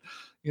often,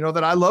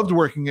 that I loved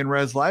working in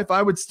Res Life.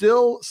 I would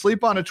still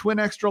sleep on a twin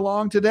extra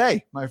long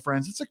today, my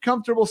friends. It's a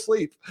comfortable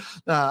sleep.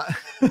 Well,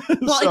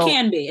 it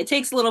can be. It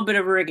takes a little bit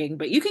of rigging,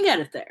 but you can get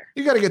it there.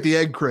 You got to get the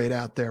egg crate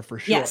out there for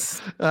sure.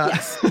 Yes.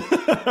 Yes.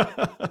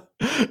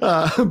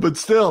 But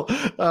still,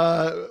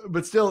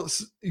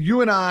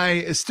 you and I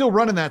is still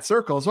running that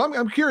circle. So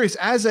I'm curious,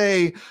 as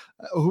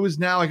who is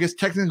now, I guess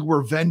technically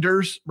we're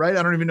vendors, right?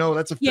 I don't even know.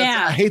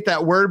 I hate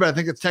that word, but I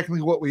think it's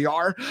technically what we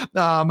are.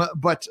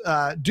 But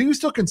do you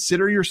still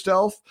consider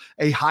yourself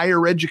a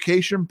higher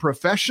education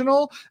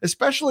professional,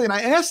 especially? And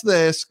I ask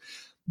this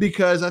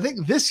because I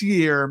think this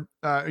years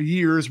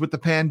with the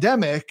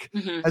pandemic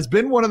has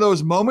been one of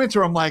those moments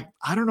where I'm like,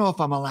 I don't know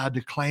if I'm allowed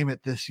to claim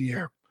it this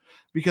year.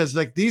 Because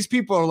like these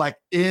people are like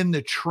in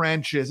the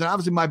trenches, and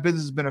obviously my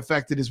business has been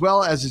affected as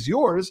well as is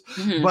yours.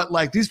 But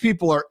like these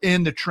people are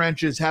in the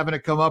trenches, having to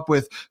come up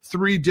with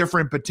 3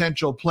 different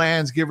potential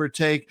plans, give or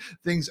take,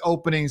 things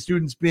opening,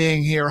 students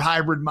being here,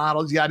 hybrid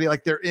models, yada.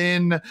 Like they're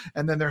in,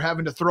 and then they're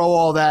having to throw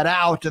all that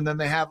out, and then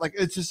they have like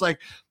it's just like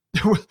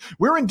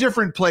we're in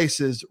different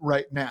places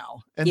right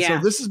now. And so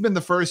this has been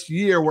the first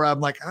year where I'm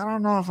like, I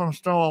don't know if I'm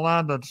still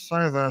allowed to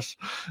say this,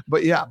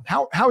 but yeah.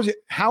 How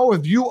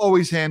have you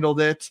always handled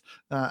it?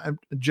 I'm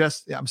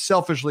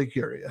selfishly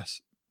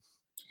curious.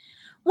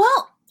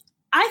 Well,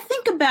 I think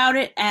about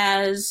it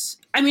as,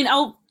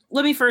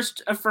 let me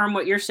first affirm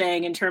what you're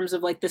saying in terms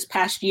of like this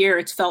past year,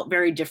 it's felt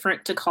very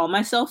different to call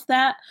myself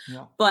that.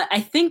 Yeah. But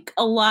I think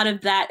a lot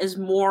of that is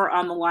more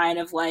on the line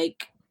of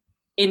like,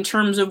 in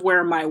terms of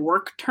where my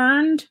work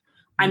turned,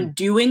 I'm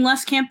doing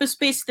less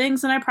campus-based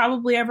things than I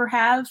probably ever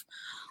have.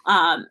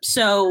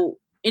 So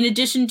in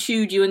addition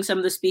to doing some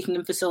of the speaking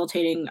and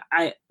facilitating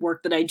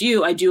work that I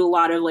do a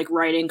lot of like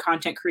writing,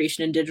 content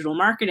creation, and digital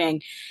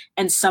marketing.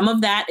 And some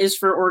of that is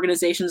for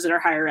organizations that are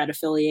higher ed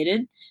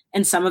affiliated,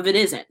 and some of it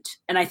isn't.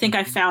 And I think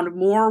I found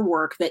more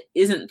work that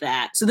isn't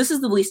that. So this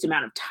is the least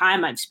amount of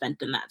time I've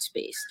spent in that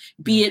space,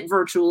 be it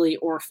virtually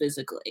or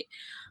physically.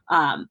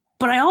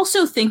 But I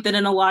also think that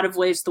in a lot of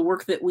ways, the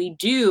work that we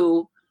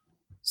do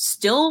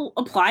still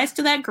applies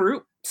to that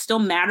group, still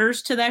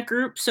matters to that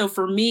group. So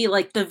for me,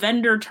 like the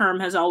vendor term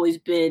has always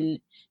been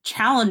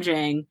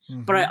challenging,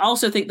 but I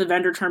also think the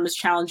vendor term is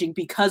challenging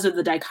because of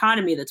the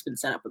dichotomy that's been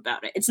set up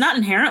about it. It's not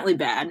inherently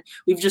bad.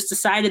 We've just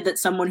decided that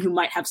someone who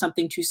might have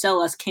something to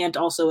sell us can't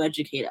also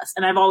educate us.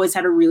 And I've always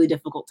had a really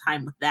difficult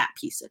time with that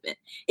piece of it.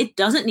 It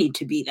doesn't need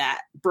to be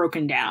that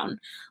broken down.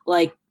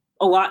 Like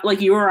a lot, like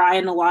you or I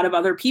and a lot of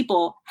other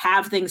people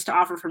have things to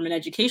offer from an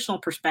educational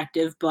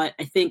perspective, but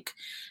I think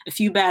a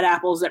few bad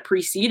apples that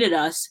preceded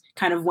us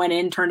kind of went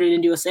in, turned it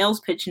into a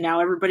sales pitch, and now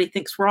everybody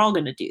thinks we're all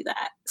going to do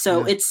that.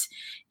 So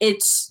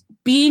it's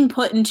being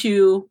put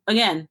into,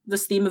 again,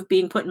 this theme of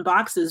being put in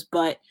boxes,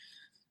 but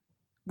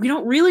we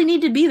don't really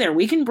need to be there.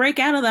 We can break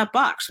out of that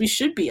box. We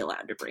should be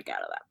allowed to break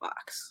out of that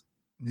box.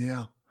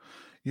 Yeah.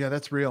 Yeah,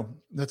 that's real.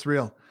 That's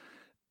real.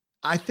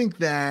 I think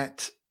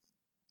that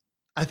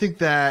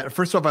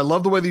first off, I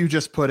love the way that you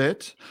just put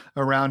it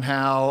around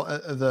how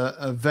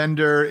a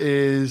vendor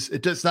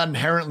it's not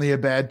inherently a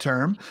bad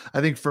term.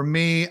 I think for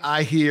me,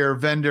 I hear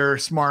vendor,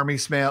 smarmy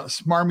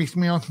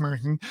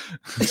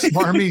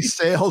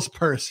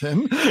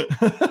salesperson.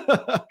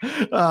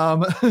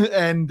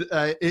 And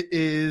it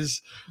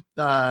is,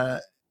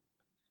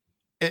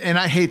 and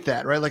I hate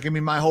that, right? Like, I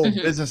mean, my whole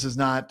business is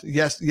not,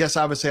 yes,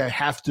 obviously I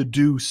have to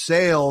do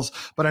sales,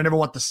 but I never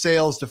want the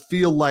sales to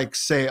feel like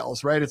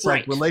sales, right? It's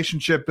like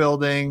relationship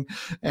building,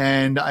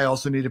 and I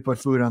also need to put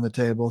food on the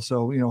table.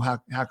 So,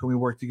 how can we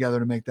work together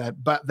to make that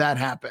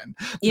happen?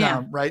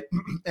 Yeah. Right.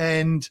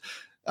 And,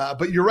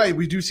 but you're right.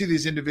 We do see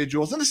these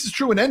individuals, and this is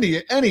true in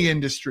any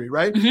industry,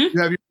 right?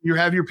 You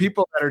have your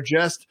people that are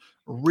just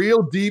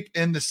real deep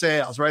in the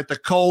sales, right? The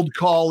cold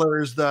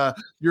callers,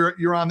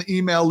 you're on the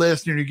email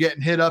list and you're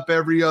getting hit up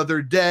every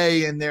other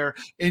day, and they're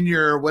in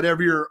your,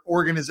 whatever your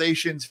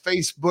organization's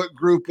Facebook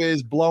group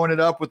is, blowing it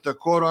up with the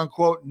quote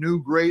unquote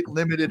new great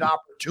limited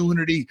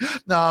opportunity,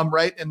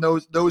 right? And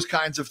those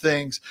kinds of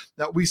things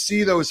that we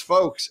see those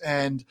folks.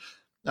 And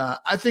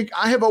I think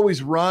I have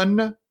always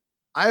run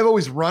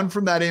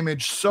from that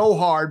image so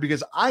hard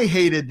because I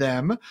hated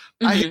them.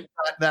 I hated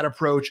that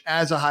approach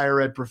as a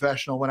higher ed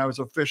professional when I was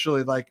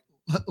officially like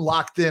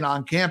locked in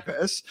on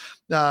campus.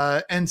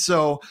 And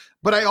so,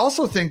 but I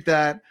also think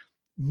that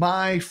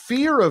my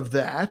fear of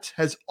that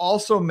has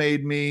also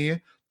made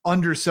me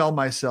undersell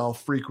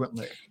myself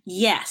frequently.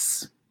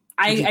 Yes.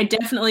 I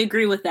definitely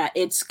agree with that.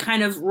 It's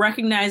kind of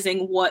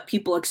recognizing what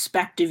people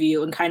expect of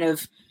you and kind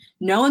of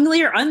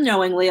knowingly or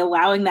unknowingly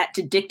allowing that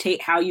to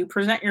dictate how you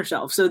present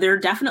yourself. So there are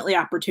definitely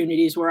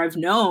opportunities where I've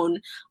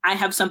known I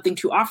have something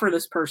to offer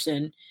this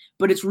person,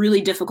 but it's really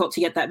difficult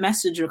to get that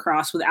message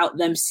across without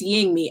them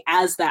seeing me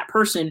as that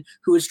person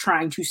who is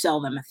trying to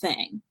sell them a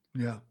thing.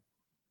 Yeah.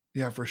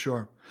 Yeah, for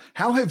sure.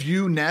 How have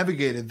you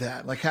navigated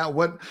that? Like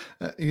what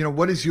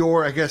is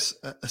your, I guess,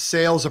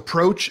 sales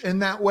approach in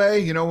that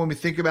way? When we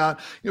think about,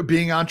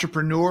 being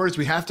entrepreneurs,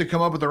 we have to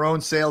come up with our own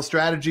sales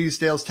strategies,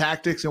 sales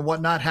tactics and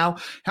whatnot. How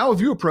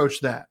have you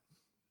approached that?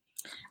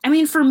 I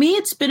mean, for me,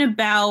 it's been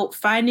about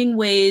finding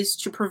ways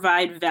to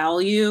provide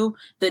value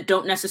that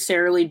don't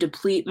necessarily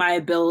deplete my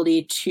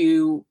ability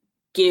to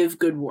give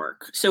good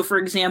work. So for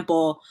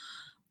example,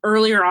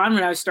 earlier on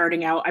when I was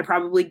starting out, I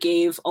probably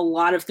gave a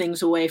lot of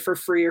things away for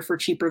free or for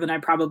cheaper than I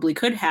probably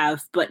could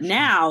have. But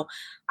now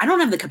I don't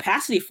have the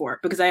capacity for it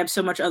because I have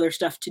so much other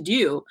stuff to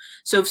do.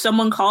 So if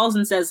someone calls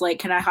and says, like,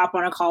 can I hop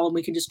on a call and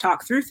we can just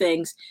talk through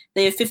things?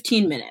 They have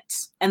 15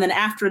 minutes. And then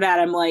after that,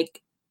 I'm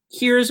like,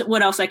 here's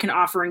what else I can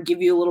offer and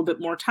give you a little bit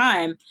more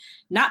time.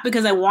 Not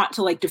because I want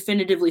to like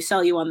definitively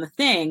sell you on the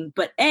thing,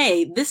 but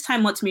A, this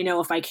time lets me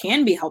know if I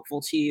can be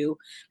helpful to you,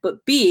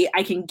 but B,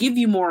 I can give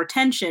you more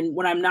attention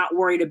when I'm not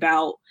worried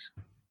about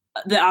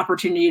the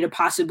opportunity to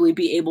possibly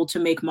be able to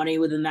make money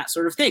within that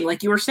sort of thing.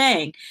 Like you were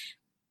saying,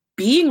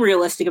 being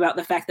realistic about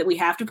the fact that we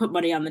have to put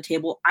money on the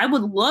table. I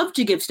would love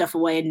to give stuff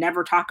away and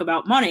never talk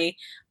about money,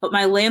 but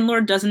my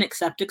landlord doesn't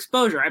accept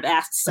exposure. I've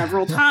asked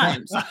several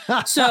times.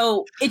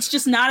 So it's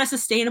just not a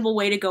sustainable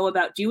way to go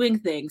about doing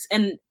things.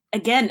 And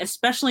again,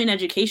 especially in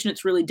education,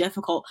 it's really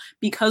difficult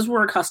because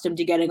we're accustomed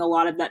to getting a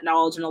lot of that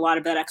knowledge and a lot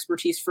of that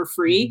expertise for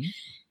free.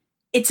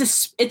 It's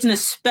an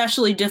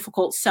especially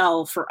difficult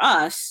sell for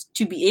us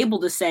to be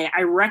able to say,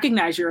 I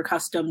recognize you're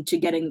accustomed to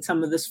getting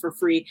some of this for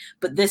free,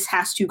 but this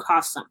has to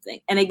cost something.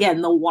 And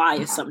again, the why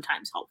is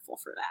sometimes helpful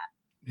for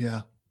that.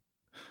 Yeah.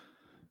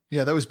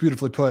 Yeah, that was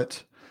beautifully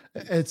put.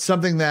 It's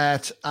something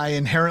that I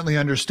inherently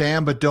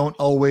understand, but don't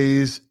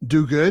always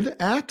do good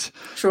at.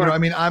 Sure. You know, I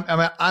mean,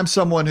 I'm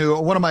someone who,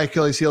 one of my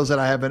Achilles heels that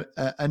I have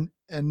an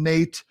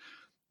innate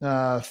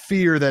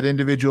fear that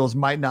individuals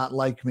might not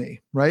like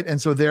me, right?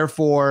 And so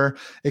therefore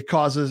it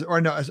causes,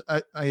 or no,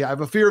 I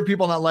have a fear of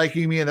people not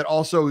liking me, and that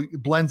also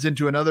blends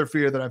into another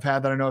fear that I've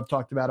had that I know I've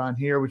talked about on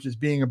here, which is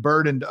being a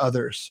burden to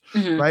others,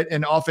 right?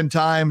 And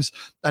oftentimes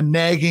a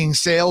nagging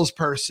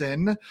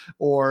salesperson,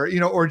 or, you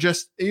know, or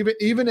just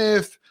even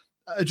if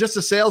just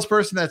a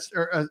salesperson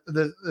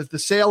the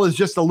sale is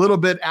just a little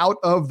bit out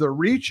of the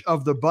reach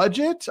of the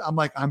budget, I'm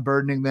like, I'm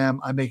burdening them.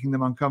 I'm making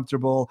them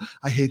uncomfortable.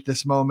 I hate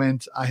this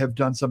moment. I have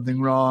done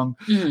something wrong.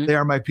 They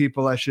are my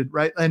people. I should,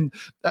 right? And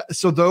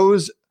so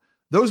those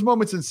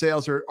moments in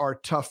sales are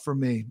tough for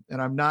me,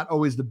 and I'm not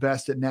always the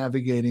best at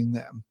navigating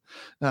them.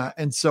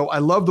 And so I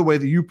love the way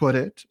that you put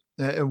it,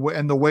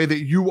 and the way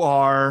that you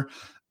are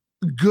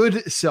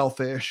good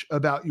selfish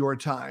about your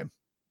time.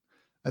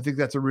 I think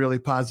that's a really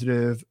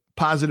positive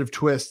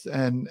twist,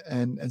 and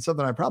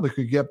something I probably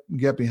could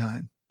get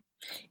behind.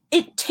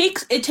 It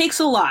takes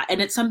a lot,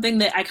 and it's something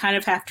that I kind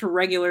of have to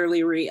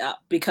regularly re-up,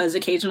 because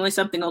occasionally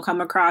something will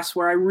come across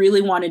where I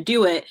really want to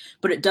do it,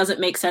 but it doesn't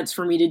make sense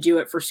for me to do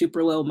it for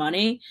super low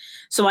money.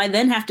 So I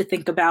then have to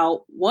think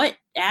about what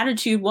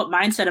attitude, what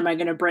mindset am I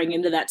going to bring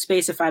into that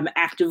space if I'm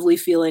actively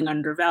feeling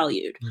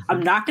undervalued?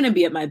 I'm not going to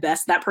be at my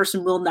best. That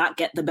person will not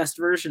get the best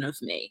version of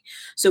me.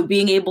 So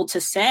being able to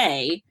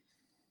say,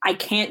 I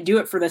can't do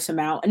it for this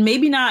amount, and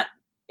maybe not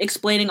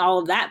explaining all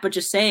of that, but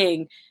just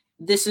saying,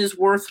 this is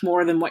worth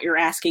more than what you're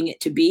asking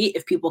it to be.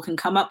 If people can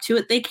come up to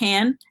it, they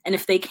can. And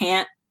if they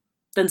can't,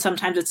 then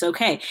sometimes it's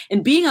okay.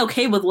 And being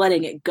okay with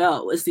letting it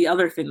go is the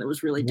other thing that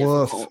was really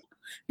difficult.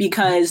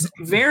 Because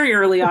very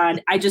early on,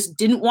 I just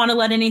didn't want to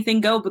let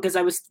anything go, because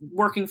I was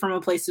working from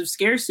a place of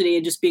scarcity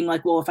and just being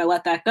like, well, if I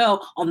let that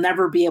go, I'll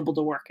never be able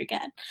to work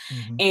again.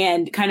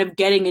 And kind of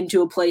getting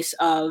into a place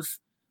of,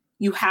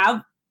 you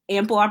have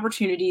ample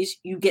opportunities,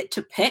 you get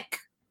to pick,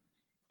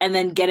 and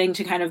then getting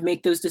to kind of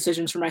make those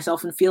decisions for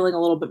myself and feeling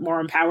a little bit more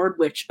empowered,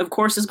 which of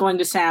course is going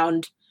to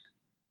sound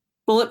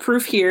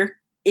bulletproof here.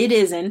 It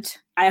isn't.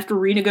 I have to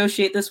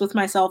renegotiate this with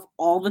myself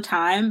all the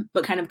time,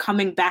 but kind of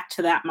coming back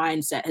to that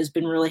mindset has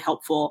been really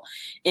helpful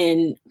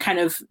in kind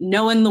of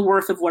knowing the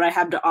worth of what I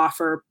have to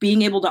offer,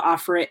 being able to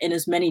offer it in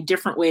as many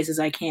different ways as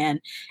I can,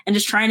 and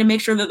just trying to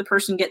make sure that the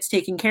person gets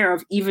taken care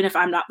of, even if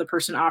I'm not the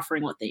person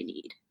offering what they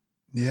need.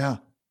 Yeah.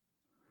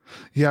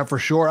 Yeah, for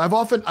sure. I've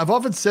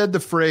often said the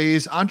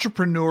phrase,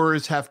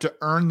 entrepreneurs have to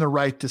earn the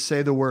right to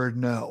say the word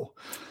no.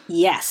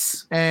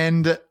 Yes.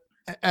 And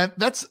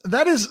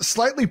that is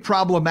slightly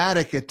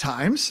problematic at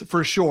times,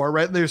 for sure,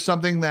 right? There's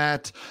something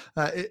that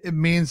it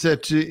means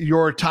that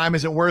your time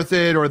isn't worth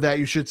it, or that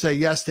you should say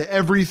yes to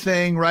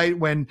everything, right?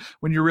 When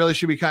you really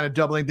should be kind of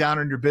doubling down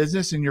on your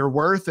business and your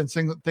worth and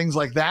things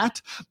like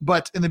that.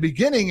 But in the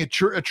beginning, it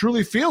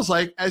truly feels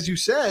like, as you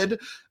said,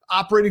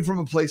 operating from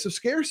a place of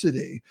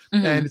scarcity.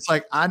 And it's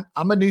like, I'm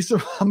gonna need some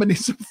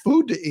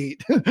food to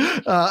eat.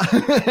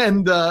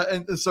 And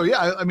so,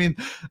 yeah, I mean,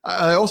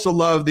 I also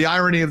love the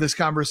irony of this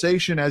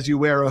conversation as you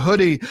wear a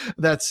hoodie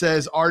that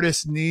says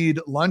artists need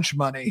lunch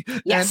money.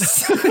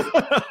 Yes.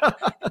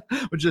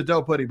 Which is a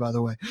dope hoodie, by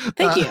the way.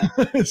 Thank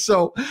you.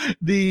 So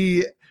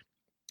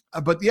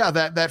but yeah,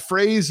 that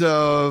phrase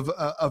of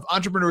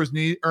entrepreneurs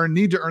need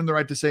to earn the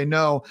right to say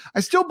no, I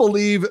still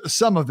believe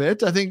some of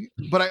it, I think,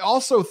 but I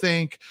also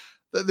think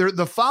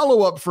the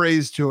follow-up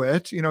phrase to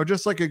it, you know,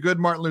 just like a good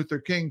Martin Luther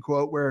King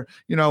quote where,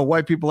 you know,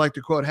 white people like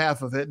to quote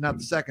half of it, not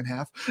the second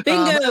half.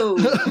 Bingo.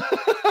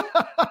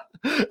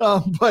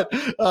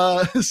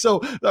 So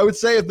I would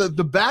say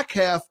the back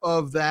half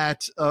of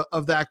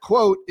that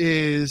quote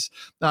is,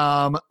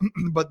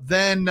 but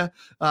then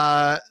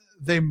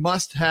they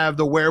must have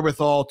the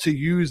wherewithal to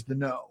use the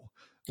no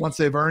once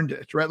they've earned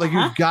it, right? Like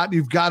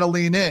you've got to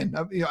lean in.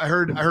 You know, I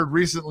heard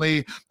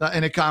recently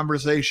in a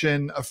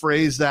conversation a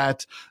phrase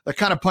that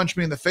kind of punched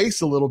me in the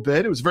face a little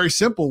bit. It was a very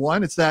simple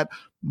one. It's that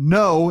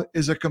no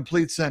is a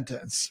complete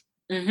sentence.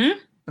 And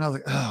I was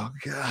like, oh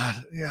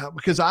God, yeah,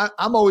 because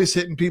I'm always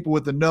hitting people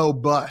with the no,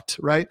 but,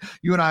 right?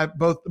 You and I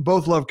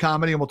both love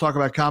comedy, and we'll talk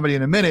about comedy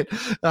in a minute.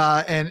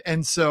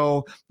 And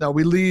so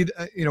we lead,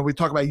 we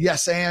talk about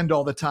yes and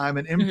all the time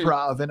in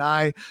improv, and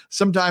I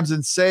sometimes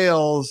in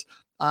sales,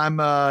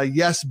 I'm a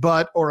yes,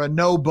 but or a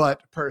no,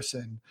 but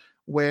person,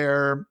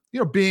 where,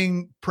 you know,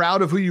 being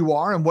proud of who you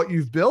are and what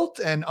you've built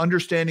and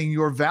understanding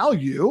your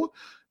value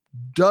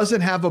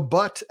doesn't have a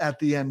but at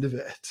the end of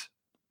it.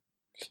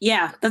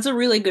 Yeah, that's a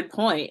really good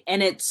point.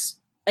 And it's,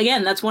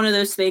 again, that's one of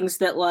those things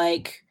that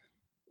like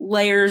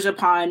layers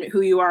upon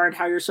who you are and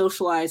how you're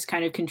socialized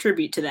kind of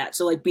contribute to that.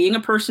 So like being a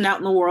person out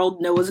in the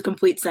world, no is a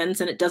complete sentence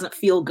and it doesn't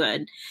feel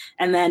good.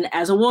 And then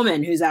as a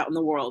woman who's out in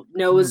the world,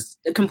 no is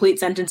a complete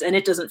sentence and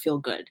it doesn't feel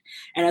good.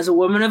 And as a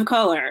woman of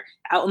color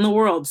out in the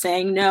world,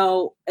 saying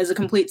no as a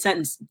complete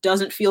sentence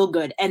doesn't feel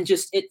good. And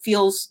just, it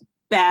feels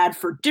bad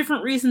for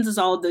different reasons as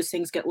all of those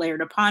things get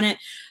layered upon it.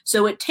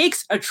 So it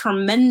takes a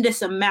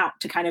tremendous amount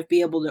to kind of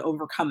be able to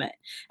overcome it.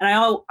 And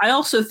I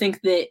also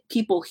think that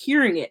people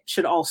hearing it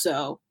should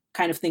also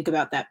kind of think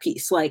about that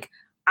piece. Like,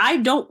 I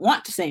don't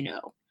want to say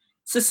no.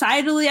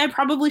 Societally, I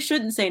probably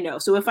shouldn't say no.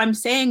 So if I'm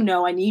saying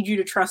no, I need you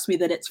to trust me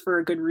that it's for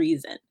a good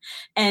reason.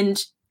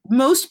 And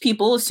most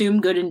people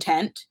assume good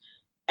intent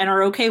and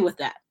are okay with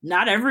that.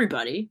 Not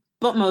everybody,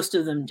 but most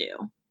of them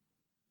do.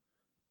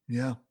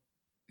 Yeah.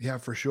 Yeah,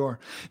 for sure.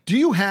 Do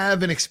you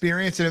have an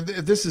experience? And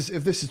if this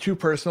is too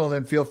personal,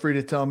 then feel free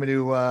to tell me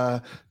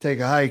to take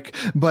a hike.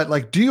 But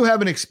like, do you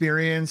have an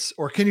experience,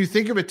 or can you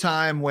think of a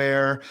time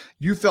where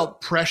you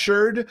felt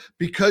pressured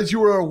because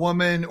you were a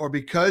woman or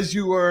because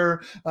you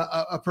were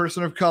a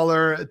person of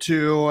color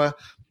to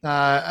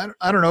I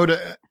don't know,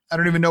 I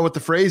don't even know what the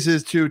phrase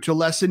is, to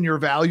lessen your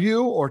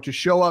value or to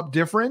show up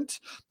different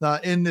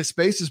in this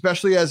space,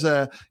 especially as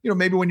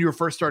maybe when you were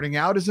first starting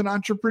out as an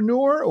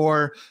entrepreneur,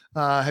 or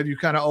have you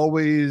kind of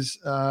always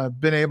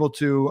been able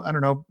to, I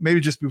don't know,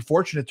 maybe just be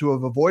fortunate to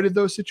have avoided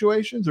those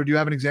situations? Or do you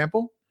have an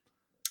example?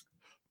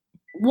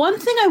 One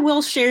thing I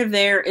will share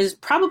there is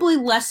probably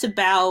less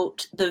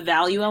about the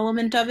value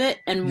element of it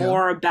and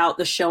more about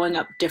the showing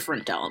up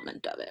different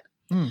element of it.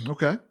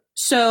 Okay.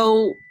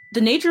 So the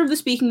nature of the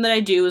speaking that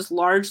I do is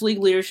largely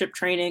leadership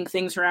training,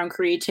 things around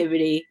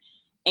creativity,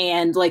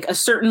 and like a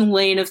certain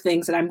lane of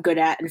things that I'm good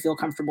at and feel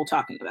comfortable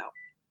talking about.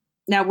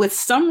 Now, with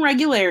some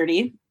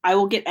regularity, I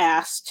will get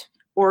asked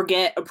or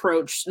get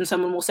approached and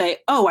someone will say,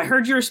 "Oh, I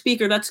heard you're a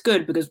speaker. That's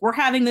good because we're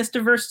having this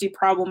diversity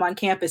problem on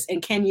campus.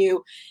 And can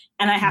you?"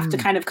 And I have to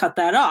kind of cut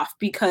that off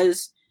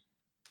because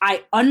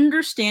I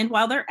understand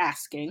why they're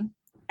asking.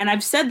 And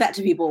I've said that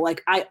to people,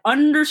 like, I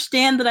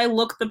understand that I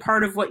look the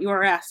part of what you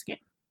are asking.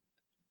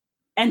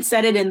 And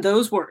said it in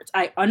those words.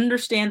 I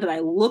understand that I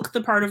look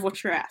the part of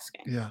what you're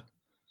asking. Yeah.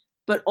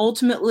 But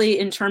ultimately,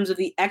 in terms of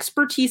the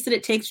expertise that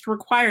it takes to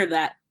require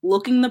that,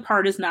 looking the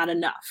part is not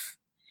enough.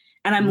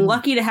 And I'm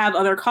lucky to have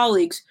other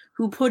colleagues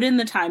who put in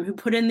the time, who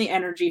put in the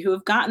energy, who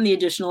have gotten the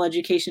additional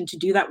education to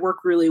do that work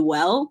really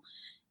well.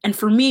 And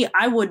for me,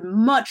 I would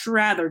much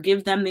rather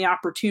give them the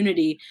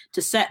opportunity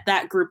to set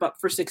that group up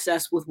for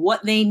success with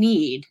what they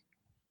need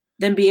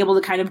than be able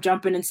to kind of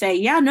jump in and say,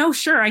 yeah, no,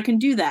 sure, I can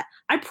do that.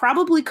 I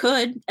probably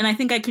could, and I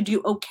think I could do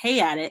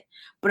okay at it,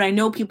 but I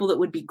know people that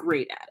would be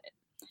great at it.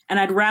 And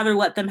I'd rather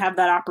let them have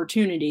that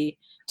opportunity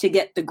to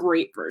get the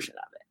great version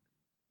of it.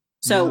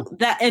 So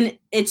and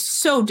it's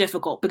so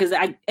difficult because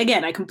I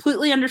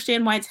completely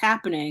understand why it's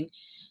happening,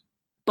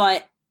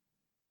 but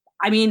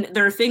I mean,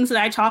 there are things that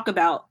I talk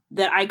about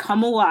that I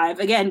come alive,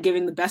 again,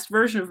 giving the best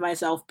version of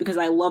myself because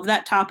I love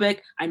that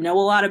topic. I know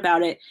a lot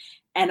about it.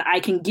 And I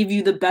can give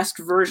you the best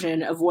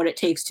version of what it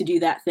takes to do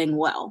that thing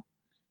well.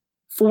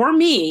 For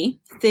me,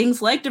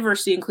 things like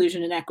diversity,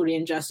 inclusion, and equity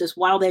and justice,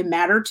 while they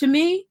matter to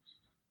me,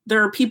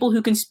 there are people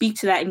who can speak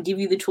to that and give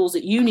you the tools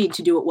that you need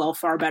to do it well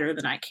far better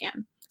than I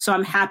can. So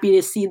I'm happy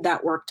to cede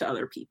that work to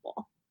other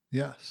people.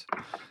 Yes.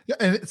 Yeah.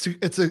 And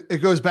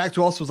it goes back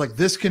to also, it's like,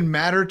 this can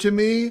matter to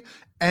me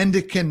and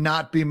it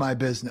cannot be my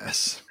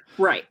business.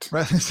 Right.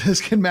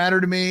 This can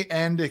matter to me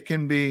and it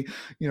can be,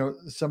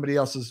 somebody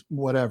else's,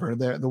 whatever,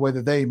 the way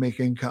that they make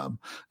income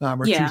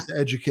or choose to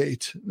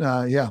educate.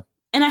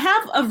 And I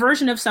have a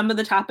version of some of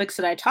the topics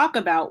that I talk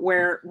about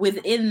where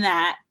within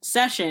that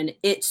session,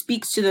 it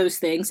speaks to those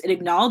things. It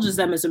acknowledges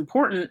them as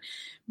important.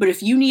 But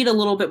if you need a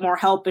little bit more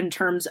help in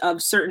terms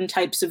of certain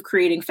types of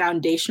creating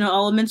foundational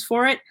elements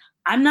for it,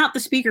 I'm not the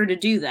speaker to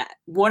do that.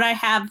 What I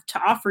have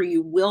to offer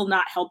you will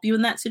not help you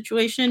in that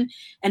situation.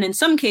 And in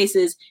some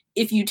cases,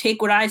 if you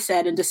take what I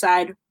said and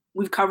decide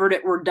we've covered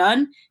it, we're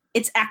done,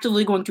 it's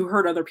actively going to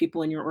hurt other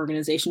people in your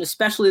organization,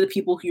 especially the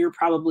people who you're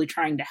probably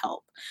trying to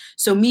help.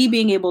 So me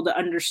being able to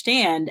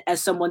understand as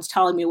someone's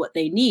telling me what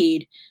they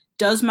need,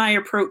 does my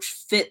approach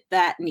fit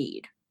that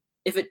need?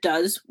 If it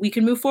does, we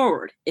can move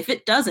forward. If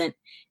it doesn't,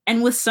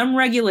 and with some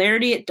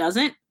regularity it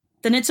doesn't,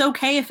 then it's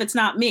okay if it's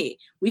not me.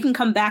 We can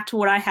come back to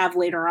what I have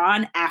later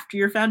on after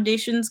your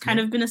foundation's kind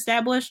of been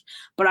established,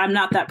 but I'm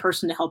not that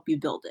person to help you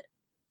build it.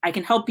 I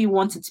can help you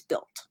once it's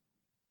built.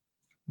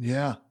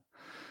 Yeah.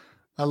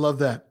 I love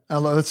that. I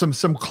love it.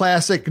 Some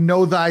classic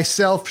know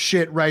thyself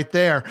shit right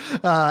there.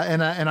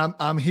 And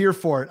I'm here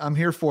for it. I'm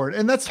here for it.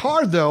 And that's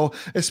hard though,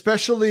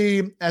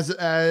 especially as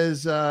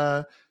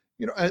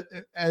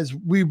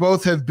we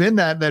both have been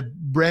that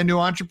brand new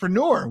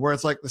entrepreneur where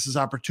it's like, this is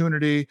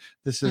opportunity,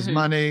 this is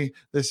money,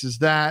 this is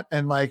that.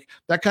 And like,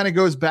 that kind of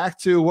goes back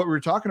to what we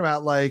were talking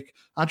about. Like,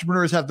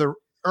 entrepreneurs have to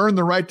earn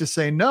the right to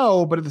say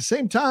no, but at the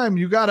same time,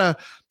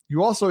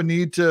 you also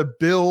need to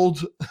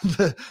build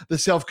the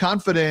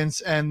self-confidence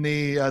and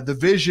the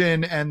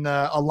vision and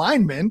the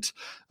alignment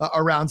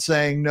around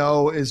saying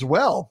no as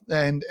well.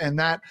 And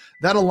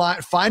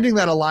finding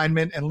that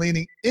alignment and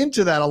leaning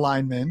into that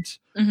alignment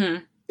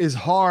is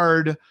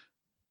hard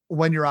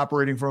when you're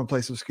operating from a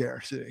place of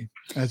scarcity.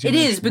 It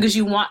is, because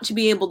you want to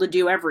be able to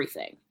do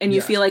everything. And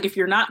you feel like if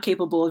you're not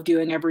capable of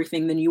doing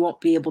everything, then you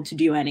won't be able to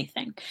do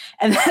anything.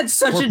 And that's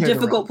such a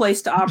difficult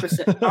place to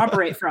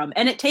operate from.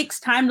 And it takes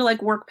time to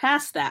like work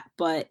past that.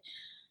 But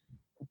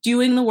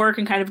doing the work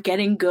and kind of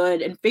getting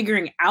good and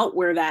figuring out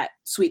where that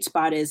sweet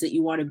spot is that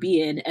you want to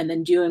be in, and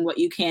then doing what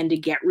you can to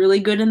get really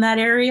good in that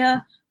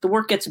area, the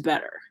work gets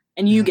better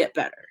and you get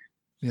better.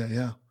 Yeah.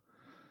 Yeah.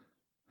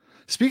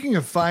 Speaking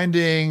of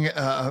finding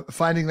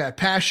that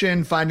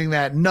passion, finding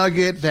that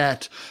nugget,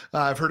 that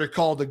I've heard it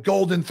called the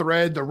golden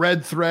thread, the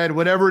red thread,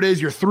 whatever it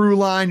is, your through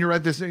line. You're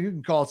at this. You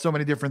can call it so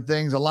many different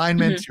things,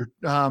 alignments,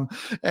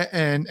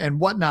 and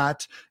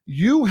whatnot.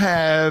 You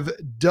have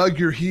dug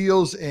your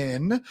heels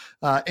in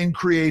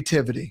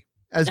creativity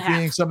as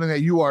being something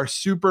that you are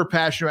super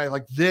passionate about.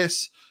 Like,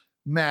 this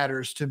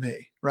matters to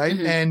me. Right.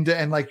 And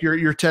like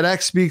your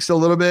TEDx speaks a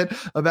little bit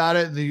about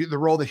it, the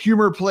role that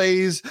humor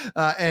plays.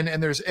 And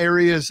there's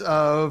areas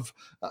of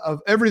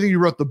everything. You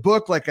wrote the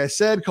book, like I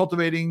said,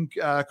 cultivating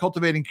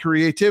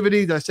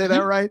creativity. Did I say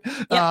that right?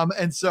 Yep.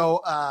 And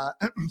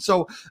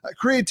so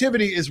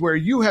creativity is where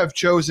you have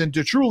chosen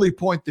to truly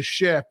point the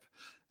ship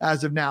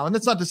as of now. And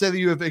that's not to say that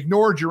you have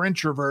ignored your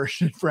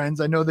introversion,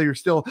 friends. I know that you're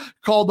still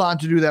called on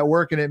to do that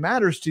work and it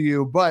matters to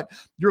you, but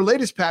your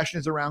latest passion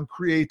is around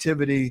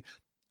creativity.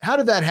 How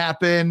did that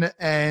happen?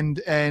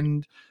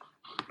 And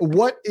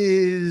what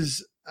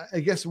is,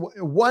 I guess,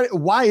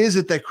 why is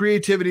it that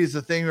creativity is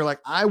the thing? You're like,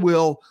 I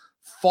will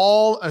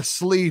fall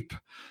asleep.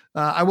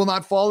 I will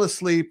not fall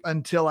asleep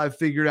until I've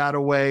figured out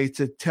a way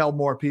to tell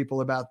more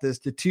people about this,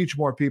 to teach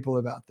more people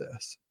about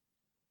this.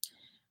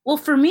 Well,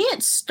 for me,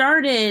 it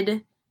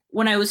started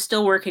when I was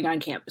still working on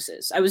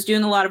campuses. I was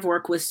doing a lot of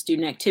work with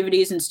student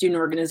activities and student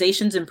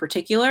organizations in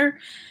particular.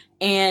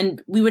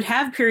 And we would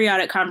have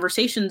periodic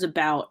conversations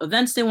about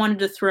events they wanted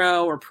to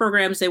throw or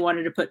programs they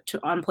wanted to put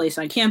on place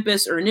on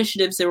campus or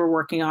initiatives they were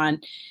working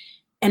on.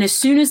 And as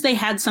soon as they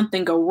had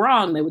something go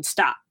wrong, they would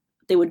stop.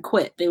 They would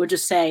quit. They would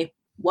just say,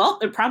 well,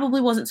 it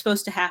probably wasn't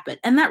supposed to happen.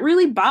 And that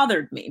really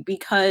bothered me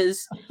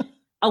because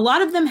a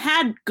lot of them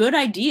had good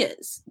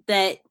ideas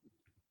that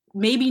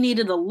maybe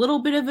needed a little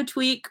bit of a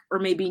tweak or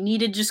maybe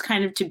needed just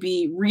kind of to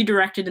be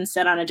redirected and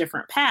set on a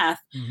different path,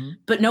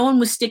 but no one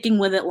was sticking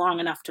with it long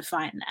enough to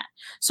find that.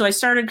 So I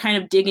started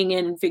kind of digging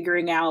in and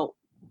figuring out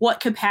what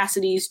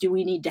capacities do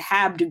we need to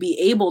have to be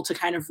able to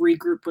kind of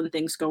regroup when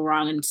things go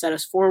wrong and set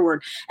us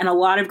forward. And a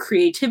lot of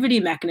creativity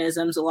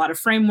mechanisms, a lot of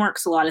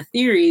frameworks, a lot of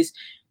theories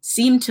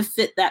seem to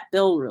fit that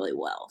bill really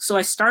well. So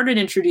I started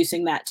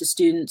introducing that to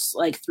students,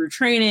 like through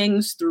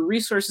trainings, through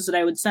resources that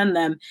I would send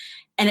them.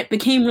 And it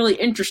became really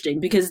interesting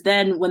because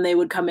then when they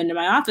would come into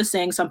my office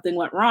saying something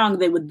went wrong,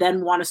 they would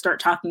then want to start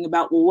talking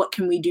about, well, what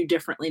can we do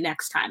differently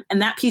next time?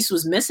 And that piece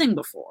was missing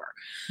before.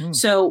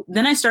 So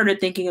then I started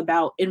thinking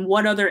about in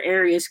what other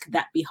areas could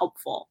that be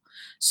helpful?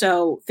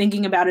 So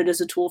thinking about it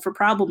as a tool for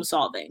problem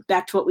solving,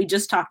 back to what we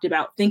just talked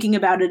about, thinking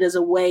about it as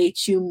a way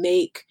to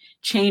make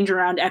change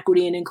around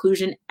equity and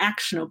inclusion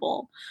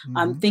actionable,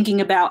 thinking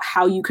about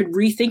how you could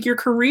rethink your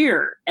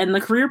career and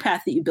the career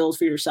path that you build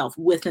for yourself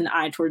with an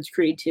eye towards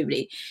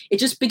creativity. It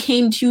just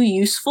became too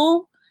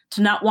useful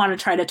to not want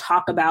to try to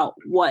talk about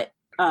what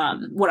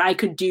I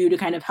could do to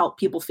kind of help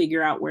people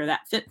figure out where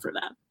that fit for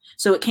them.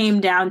 So it came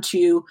down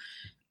to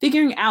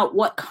figuring out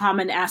what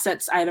common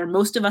assets either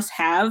most of us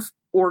have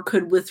or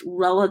could with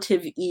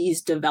relative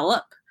ease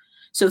develop.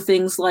 So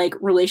things like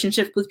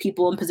relationships with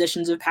people in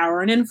positions of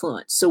power and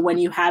influence. So when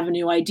you have a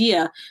new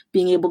idea,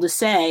 being able to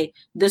say,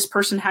 this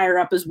person higher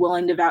up is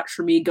willing to vouch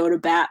for me, go to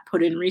bat,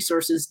 put in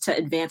resources to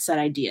advance that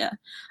idea.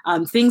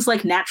 Things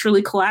like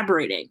naturally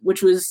collaborating,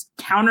 which was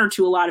counter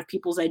to a lot of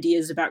people's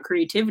ideas about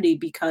creativity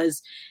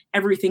because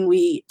everything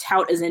we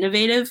tout as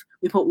innovative,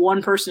 we put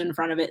one person in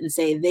front of it and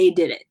say they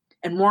did it.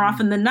 And more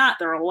often than not,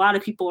 there are a lot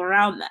of people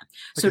around them.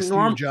 Like so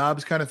Steve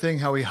Jobs kind of thing,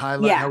 how we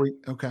highlight,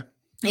 okay.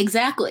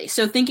 Exactly.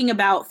 So thinking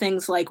about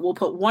things like we'll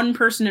put one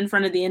person in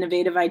front of the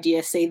innovative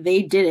idea, say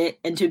they did it,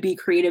 and to be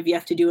creative, you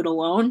have to do it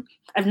alone.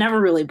 I've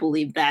never really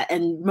believed that.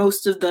 And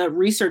most of the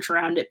research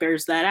around it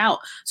bears that out.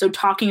 So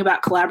talking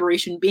about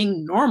collaboration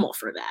being normal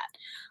for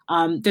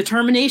that.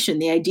 Determination,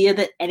 the idea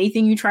that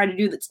anything you try to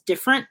do that's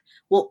different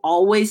will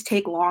always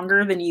take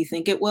longer than you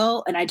think it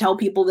will. And I tell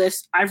people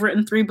this, I've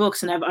written 3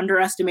 books and I've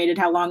underestimated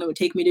how long it would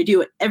take me to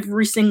do it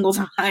every single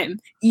time,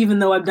 even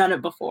though I've done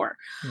it before.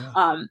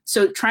 Yeah.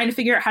 So trying to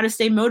figure out how to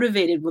stay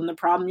motivated when the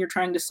problem you're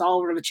trying to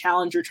solve or the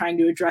challenge you're trying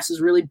to address is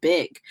really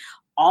big.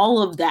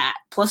 All of that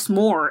plus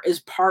more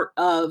is part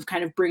of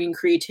kind of bringing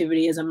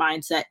creativity as a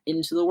mindset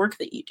into the work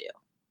that you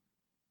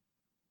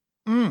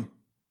do.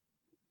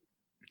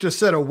 Just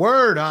said a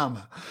word,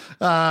 Amma.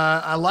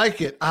 I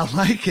like it.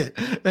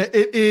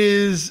 It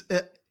is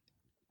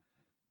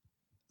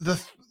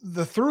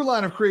the through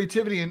line of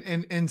creativity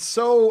and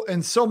so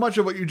much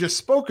of what you just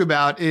spoke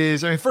about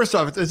is, I mean, first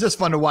off, it's just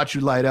fun to watch you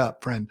light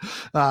up, friend.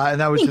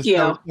 And that was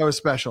that was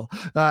special.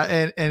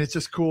 And it's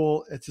just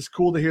cool. It's just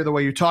cool to hear the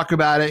way you talk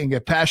about it and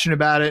get passionate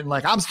about it. And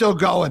like, I'm still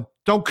going.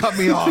 Don't cut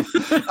me off,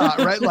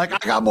 right? Like I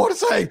got more to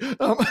say,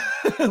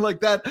 like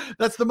that.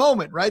 That's the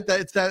moment, right?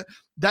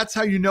 That's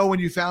how you know when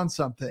you found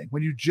something,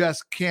 when you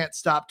just can't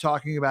stop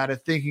talking about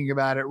it, thinking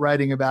about it,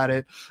 writing about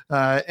it,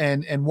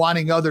 and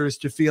wanting others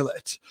to feel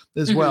it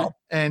as well.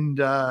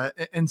 And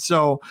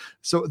so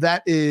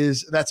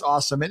that's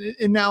awesome.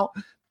 And now,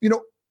 you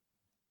know,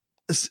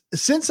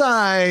 since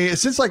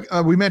like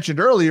we mentioned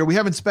earlier, we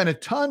haven't spent a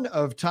ton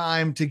of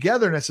time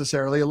together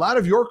necessarily. A lot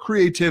of your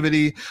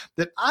creativity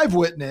that I've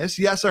witnessed,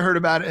 yes, I heard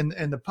about it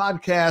in the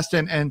podcast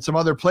and some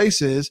other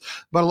places,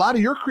 but a lot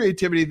of your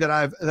creativity that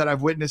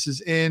I've witnessed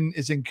is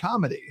in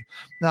comedy.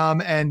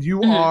 And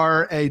you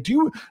are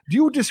do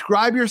you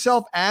describe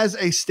yourself as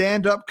a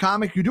stand-up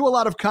comic? You do a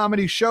lot of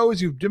comedy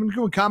shows. You've been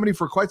doing comedy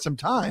for quite some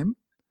time.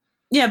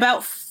 Yeah,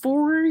 about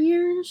 4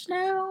 years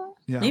now.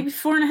 Yeah. Maybe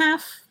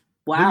 4.5.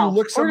 Wow. Will you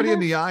look somebody in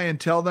the eye and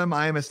tell them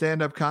I am a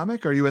stand-up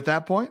comic? Are you at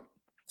that point?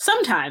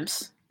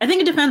 Sometimes. I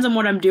think it depends on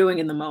what I'm doing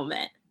in the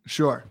moment.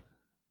 Sure.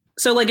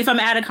 So like if I'm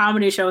at a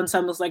comedy show and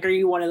someone's like, are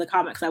you one of the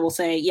comics? I will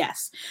say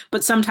yes.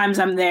 But sometimes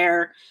I'm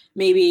there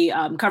maybe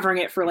covering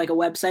it for like a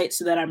website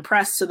so that I'm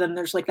pressed. So then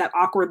there's like that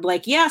awkward,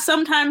 like, yeah,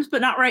 sometimes,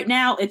 but not right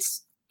now.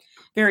 It's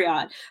very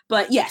odd.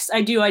 But yes,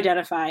 I do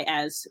identify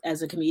as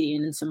a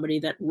comedian and somebody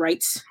that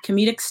writes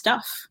comedic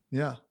stuff.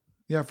 Yeah.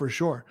 Yeah, for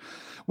sure.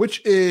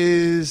 Which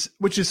is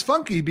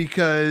funky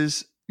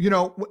because,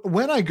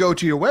 when I go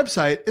to your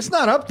website, it's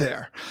not up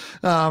there,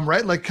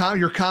 right? Like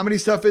your comedy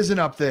stuff isn't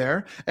up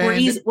there. And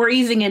we're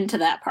easing into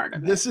that part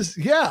of it. This is,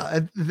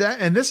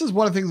 and this is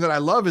one of the things that I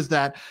love is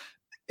that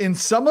in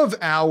some of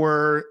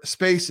our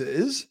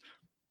spaces,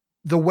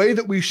 the way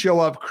that we show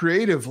up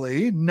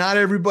creatively, not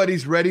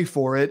everybody's ready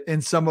for it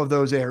in some of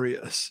those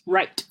areas.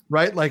 Right.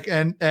 Like,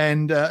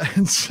 and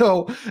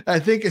so I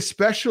think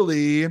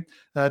especially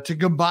to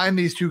combine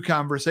these two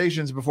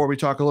conversations before we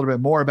talk a little bit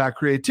more about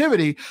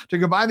creativity, to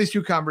combine these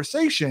two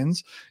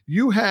conversations,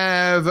 you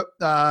have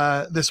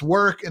this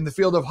work in the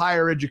field of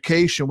higher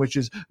education, which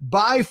is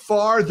by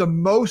far the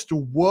most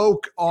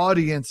woke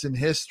audience in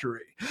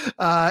history.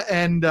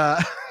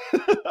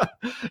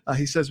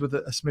 He says with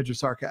a smidge of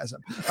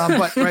sarcasm,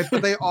 but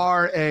they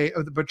are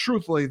but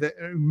truthfully,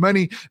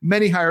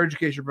 many higher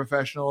education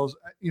professionals,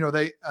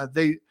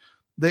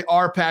 they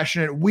are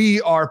passionate.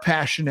 We are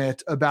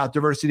passionate about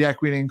diversity,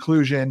 equity, and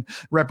inclusion,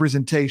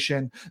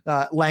 representation,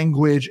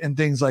 language, and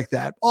things like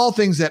that. All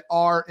things that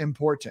are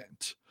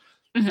important.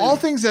 Mm-hmm. All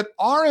things that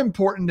are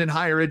important in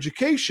higher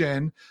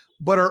education,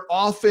 but are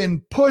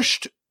often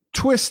pushed,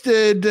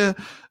 twisted,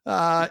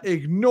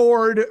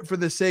 ignored for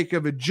the sake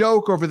of a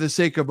joke or for the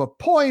sake of a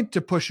point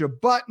to push a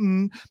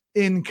button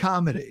in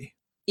comedy.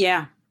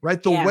 Yeah.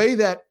 Right. The way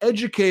that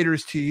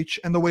educators teach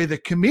and the way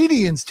that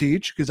comedians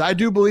teach, because I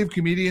do believe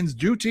comedians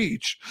do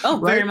teach. Oh,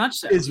 right, very much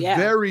so. Is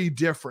very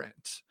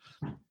different.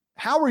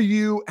 How do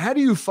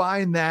you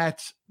find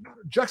that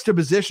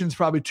juxtaposition is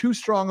probably too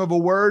strong of a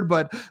word,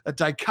 but a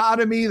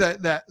dichotomy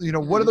that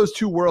what do those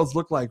two worlds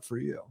look like for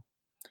you?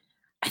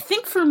 I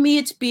think for me,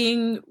 it's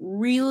being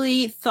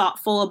really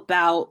thoughtful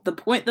about the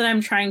point that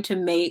I'm trying to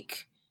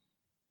make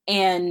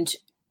and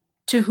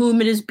to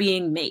whom it is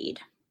being made.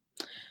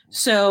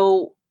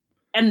 So,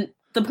 and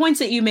the points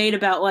that you made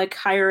about like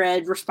higher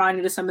ed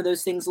responding to some of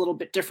those things a little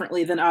bit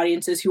differently than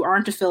audiences who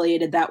aren't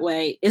affiliated that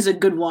way is a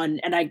good one.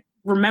 And I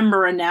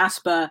remember a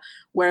NASPA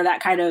where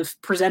that kind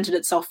of presented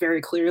itself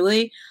very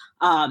clearly.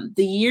 The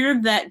year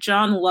that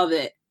John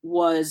Lovett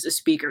was a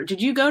speaker.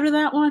 Did you go to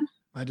that one?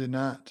 I did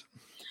not.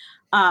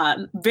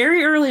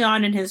 Very early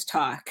on in his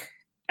talk,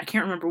 I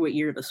can't remember what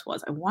year this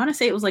was. I want to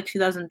say it was like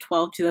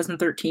 2012,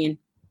 2013.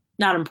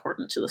 Not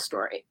important to the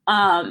story.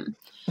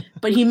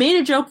 But he made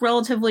a joke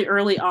relatively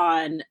early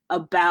on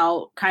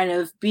about kind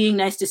of being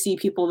nice to see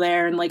people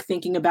there and like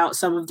thinking about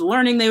some of the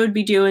learning they would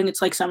be doing.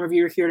 It's like some of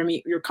you are here to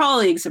meet your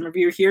colleagues. Some of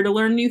you are here to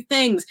learn new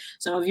things.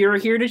 Some of you are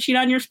here to cheat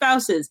on your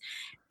spouses.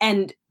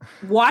 And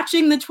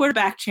watching the Twitter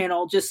back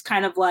channel, just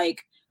kind of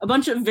like a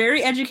bunch of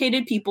very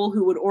educated people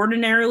who would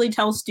ordinarily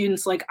tell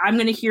students like, I'm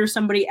going to hear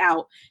somebody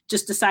out,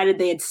 just decided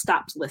they had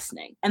stopped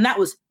listening. And that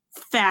was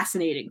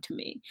fascinating to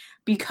me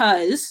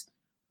because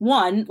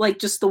one, like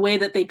just the way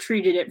that they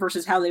treated it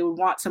versus how they would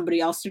want somebody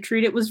else to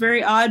treat it was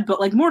very odd,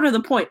 but like more to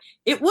the point,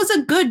 it was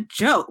a good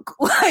joke.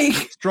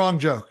 Like strong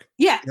joke.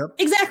 Yeah, yep.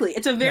 Exactly.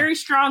 It's a very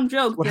strong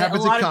joke. What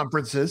happens at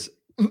conferences.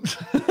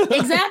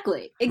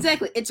 Exactly.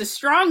 It's a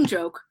strong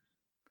joke.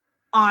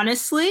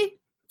 Honestly,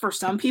 for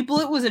some people,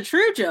 it was a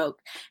true joke.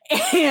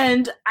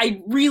 And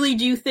I really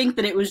do think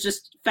that it was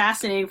just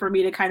fascinating for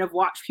me to kind of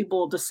watch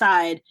people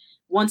decide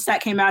once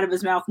that came out of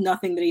his mouth,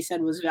 nothing that he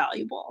said was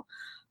valuable.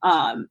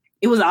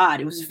 It was odd.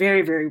 It was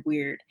very, very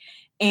weird.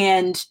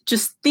 And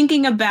just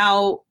thinking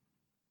about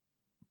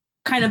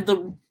kind of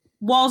the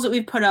walls that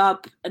we've put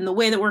up and the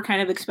way that we're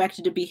kind of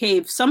expected to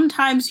behave,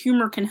 sometimes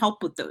humor can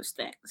help with those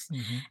things.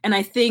 Mm-hmm. And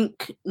I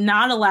think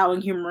not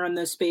allowing humor in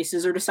those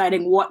spaces or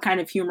deciding what kind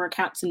of humor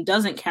counts and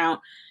doesn't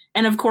count.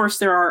 And of course,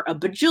 there are a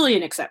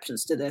bajillion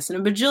exceptions to this and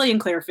a bajillion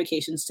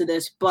clarifications to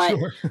this. But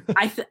sure.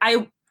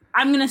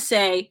 I'm going to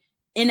say,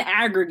 in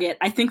aggregate,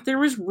 I think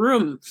there is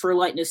room for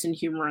lightness and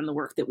humor in the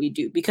work that we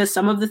do because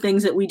some of the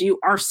things that we do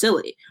are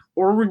silly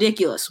or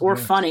ridiculous or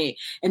funny.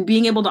 And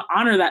being able to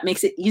honor that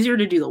makes it easier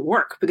to do the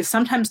work because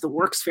sometimes the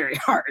work's very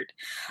hard.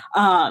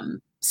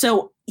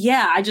 So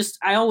yeah,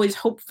 I always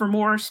hope for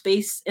more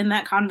space in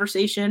that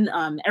conversation.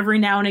 Every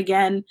now and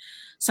again,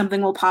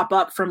 something will pop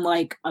up from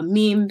like a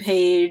meme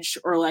page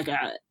or like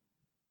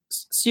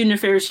student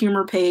affairs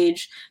humor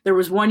page. There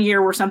was one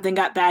year where something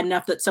got bad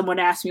enough that someone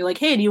asked me like,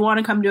 hey, do you want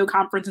to come to a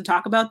conference and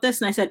talk about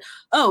this? And I said,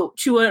 oh,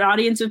 to an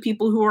audience of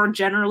people who are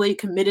generally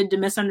committed to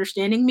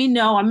misunderstanding me,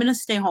 no, I'm going to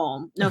stay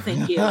home. No,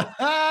 thank you.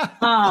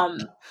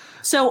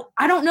 So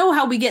I don't know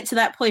how we get to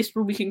that place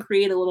where we can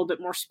create a little bit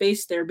more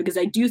space there, because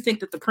I do think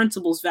that the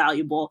principle is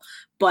valuable,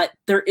 but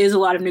there is a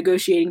lot of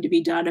negotiating to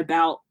be done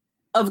about,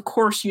 of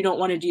course, you don't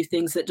want to do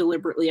things that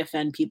deliberately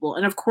offend people.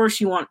 And of course,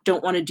 you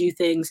don't want to do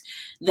things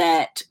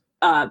that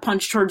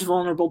punch towards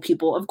vulnerable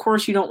people. Of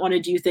course, you don't want to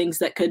do things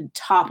that could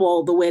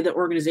topple the way that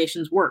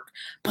organizations work.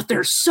 But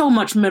there's so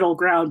much middle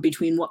ground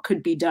between what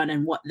could be done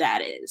and what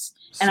that is.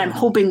 And I'm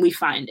hoping we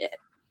find it.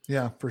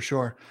 Yeah, for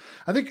sure.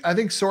 I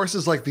think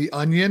sources like The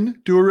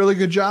Onion do a really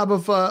good job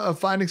of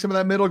finding some of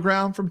that middle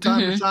ground from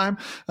time to time.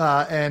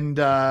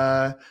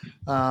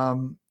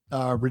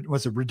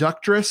 Was it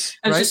Reductress?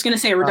 I was just going to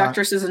say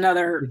Reductress is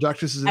another.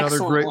 Reductress is another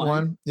great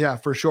one. Yeah,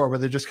 for sure. Where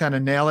they just kind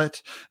of nail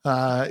it.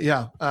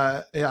 Yeah.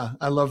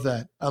 I love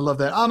that.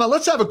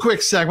 Let's have a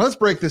quick segment. Let's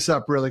break this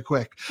up really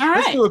quick. All right.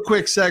 Let's do a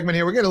quick segment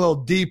here. We're getting a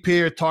little deep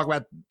here, talk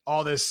about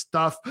all this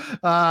stuff. There's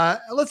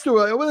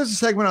a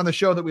segment on the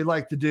show that we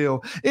like to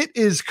do. It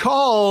is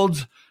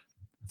called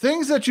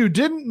Things That You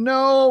Didn't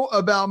Know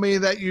About Me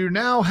That You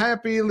Now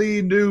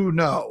Happily Do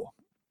Know.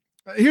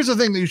 Here's the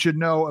thing that you should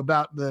know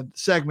about the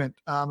segment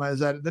is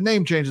that the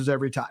name changes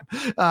every time,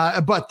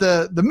 but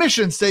the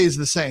mission stays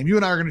the same. You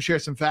and I are going to share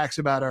some facts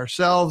about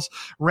ourselves,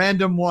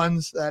 random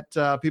ones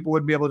that people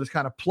wouldn't be able to just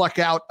kind of pluck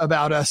out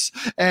about us.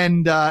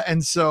 And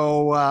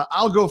so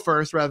I'll go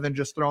first rather than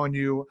just throwing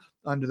you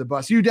under the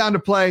bus. You down to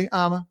play,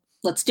 Amma?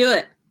 Let's do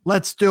it.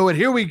 Let's do it.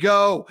 Here we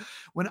go.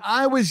 When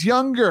I was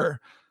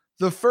younger,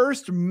 the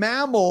first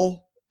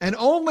mammal and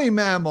only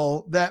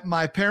mammal that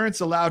my parents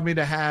allowed me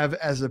to have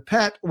as a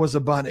pet was a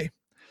bunny.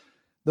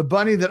 The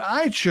bunny that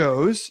I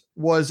chose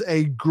was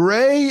a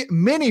gray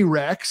mini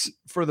Rex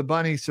for the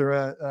bunnies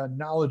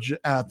knowledge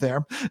out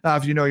there.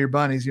 If you know your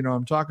bunnies, you know what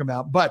I'm talking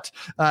about. But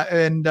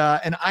and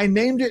I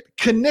named it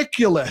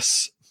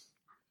Caniculus,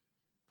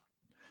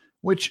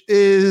 which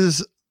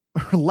is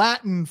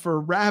Latin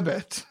for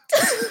rabbit.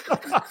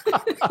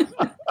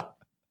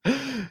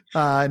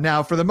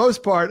 Now, for the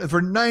most part,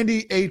 for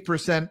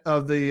 98%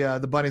 of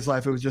the bunny's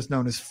life, it was just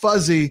known as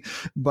Fuzzy.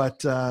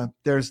 But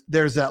there's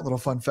that little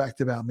fun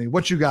fact about me.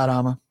 What you got,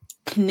 Amma?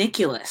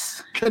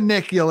 Caniculus.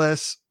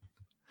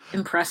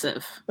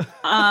 Impressive.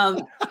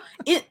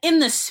 In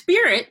the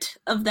spirit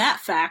of that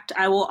fact,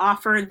 I will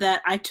offer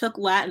that I took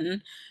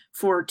Latin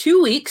for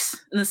 2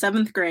 weeks in the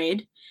 7th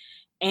grade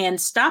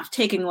and stopped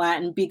taking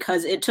Latin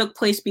because it took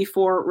place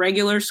before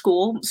regular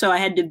school. So I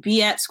had to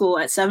be at school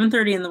at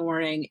 7:30 in the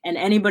morning. And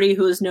anybody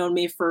who has known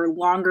me for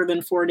longer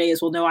than 4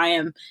 days will know I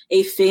am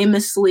a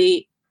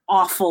famously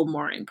awful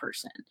morning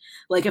person.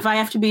 Like if I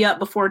have to be up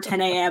before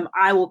 10 a.m.,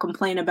 I will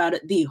complain about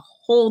it the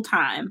whole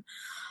time.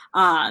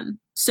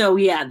 So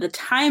yeah, the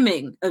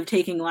timing of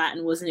taking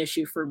Latin was an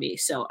issue for me.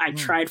 So I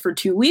tried for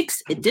 2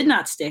 weeks. It did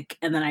not stick.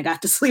 And then I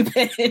got to sleep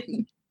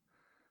in.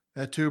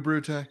 That too,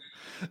 Brute. Yeah.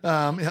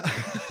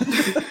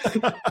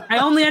 I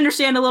only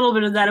understand a little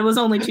bit of that. It was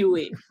only 2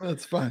 weeks.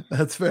 That's fine.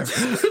 That's fair.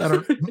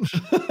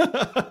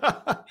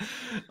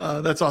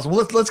 That's awesome.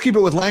 Well, let's keep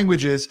it with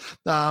languages.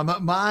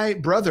 My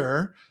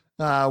brother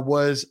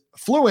was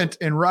fluent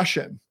in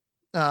Russian.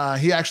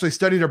 He actually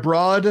studied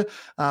abroad,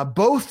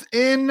 both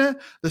in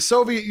the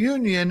Soviet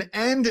Union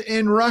and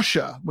in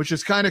Russia, which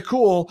is kind of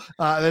cool.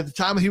 At the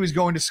time he was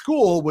going to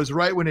school was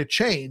right when it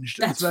changed.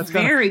 That's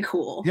very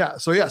cool. Yeah.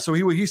 So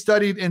he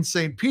studied in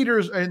St.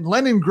 Peter's in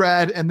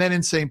Leningrad and then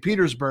in St.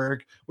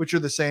 Petersburg, which are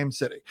the same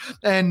city.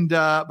 And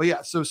but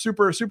yeah, so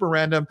super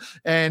random.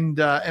 And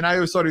I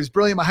always thought he was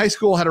brilliant. My high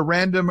school had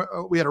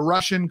we had a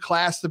Russian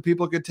class that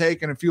people could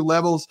take and a few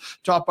levels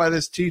taught by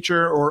this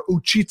teacher, or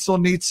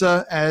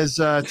Uchitselnitsa as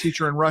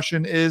teacher in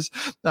Russian is.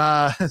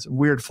 That's a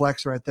weird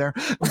flex right there.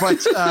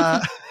 But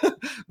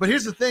but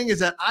here's the thing is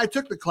that I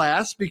took the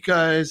class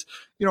because,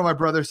 you know, my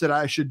brother said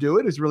I should do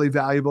it. It's really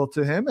valuable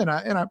to him. And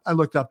I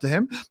looked up to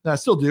him. I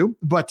still do.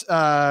 But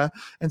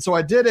and so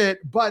I did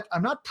it. But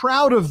I'm not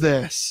proud of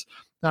this.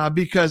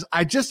 Because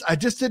I just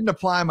didn't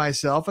apply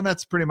myself, and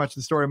that's pretty much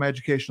the story of my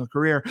educational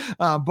career.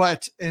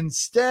 But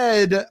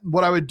instead,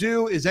 what I would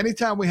do is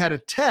anytime we had a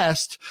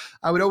test,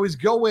 I would always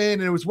go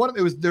in, and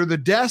they're the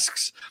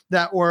desks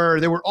they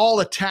were all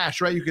attached,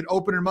 right? You could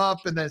open them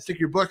up and then stick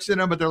your books in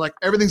them, but they're like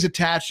everything's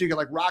attached. You could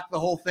like rock the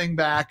whole thing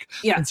back.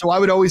 Yeah. And so I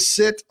would always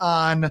sit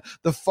on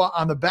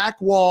the back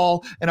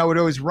wall, and I would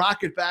always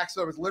rock it back.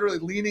 So I was literally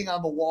leaning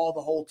on the wall the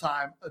whole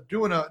time,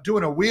 doing a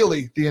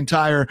wheelie the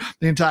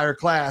entire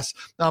class.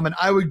 And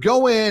I would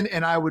go in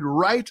and I would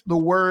write the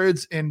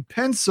words in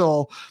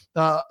pencil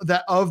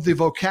that of the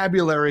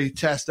vocabulary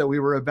test that we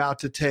were about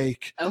to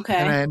take. Okay.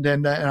 And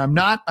I'm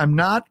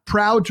not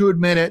proud to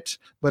admit it,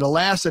 but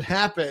alas, it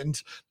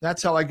happened.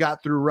 That's how I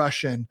got through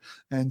Russian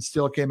and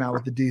still came out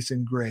with a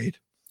decent grade.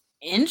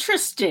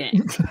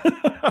 Interesting.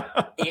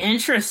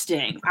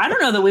 Interesting. I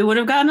don't know that we would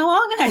have gotten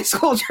along in high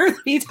school, truth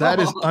be told. That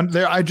is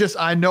there.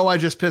 I know I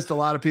just pissed a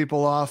lot of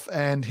people off,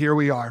 and here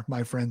we are,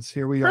 my friends.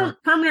 Here we are.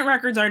 Permanent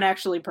records aren't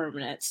actually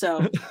permanent,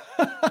 so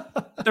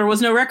there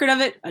was no record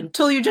of it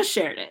until you just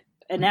shared it,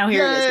 and now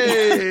here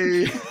it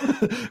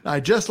is. I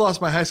just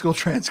lost my high school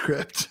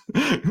transcript.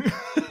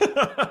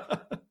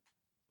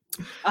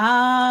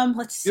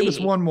 Let's see. Give us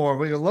one more.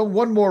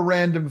 One more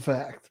random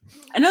fact.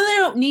 I know they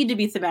don't need to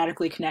be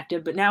thematically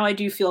connected, but now I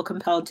do feel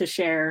compelled to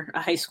share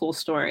a high school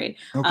story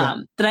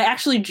that I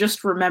actually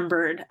just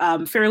remembered.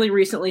 Fairly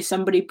recently,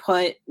 somebody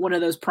put one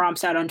of those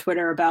prompts out on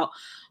Twitter about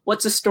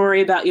what's a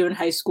story about you in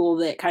high school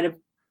that kind of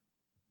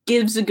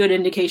gives a good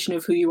indication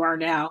of who you are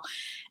now.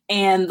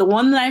 And the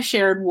one that I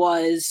shared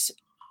was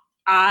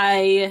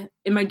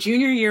in my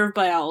junior year of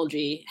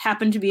biology,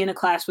 happened to be in a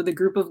class with a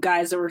group of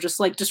guys that were just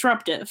like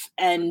disruptive,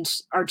 and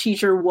our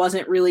teacher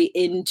wasn't really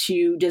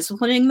into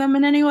disciplining them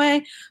in any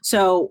way.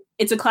 So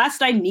it's a class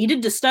that I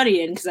needed to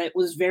study in because it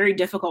was very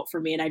difficult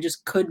for me and I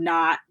just could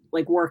not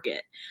like work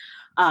it.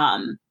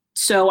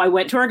 So I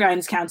went to our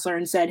guidance counselor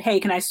and said, hey,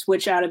 can I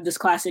switch out of this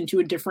class into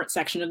a different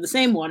section of the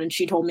same one? And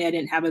she told me I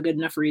didn't have a good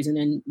enough reason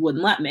and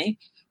wouldn't let me.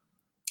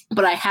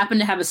 But I happened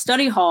to have a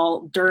study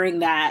hall during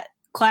that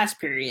class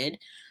period.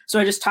 So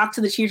I just talked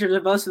to the teachers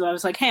of both of them. I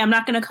was like, hey, I'm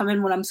not going to come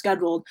in when I'm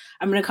scheduled.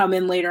 I'm going to come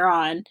in later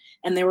on.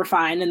 And they were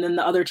fine. And then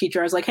the other teacher,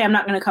 I was like, hey, I'm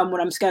not going to come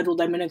when I'm scheduled.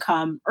 I'm going to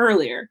come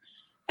earlier.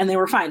 And they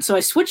were fine. So I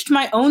switched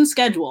my own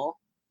schedule,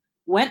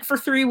 went for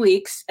 3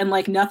 weeks, and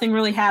like nothing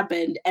really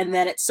happened. And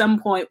then at some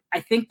point,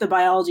 I think the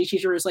biology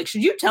teacher was like,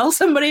 should you tell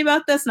somebody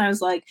about this? And I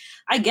was like,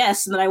 I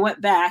guess. And then I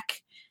went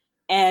back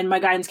and my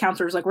guidance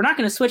counselor was like, we're not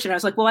going to switch. And I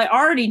was like, well, I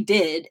already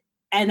did.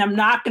 And I'm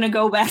not going to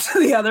go back to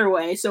the other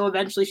way. So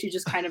eventually she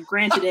just kind of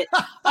granted it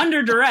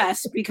under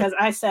duress because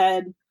I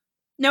said,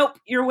 nope,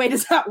 your way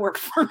does not work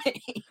for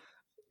me.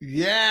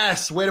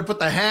 Yes. Way to put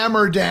the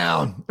hammer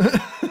down.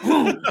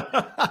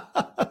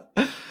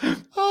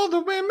 All the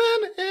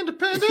women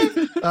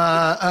independent.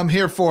 I'm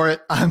here for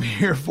it.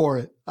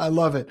 I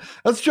love it.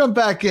 Let's jump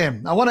back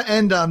in. I want to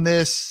end on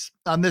this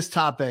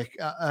topic.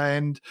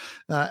 And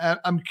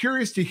I'm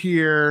curious to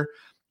hear,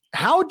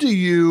 how do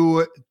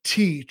you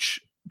teach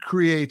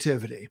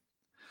creativity?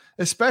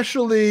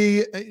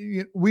 Especially,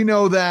 we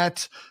know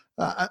that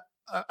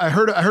I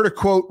heard a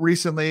quote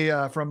recently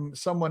from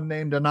someone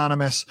named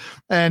Anonymous,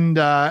 and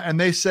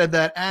they said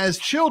that as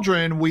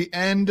children we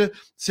end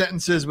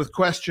sentences with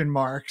question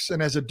marks,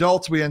 and as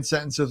adults we end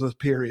sentences with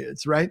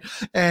periods, right?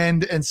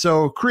 And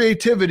so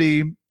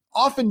creativity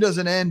often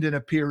doesn't end in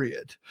a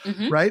period,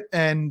 right?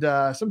 And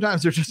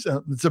sometimes there's just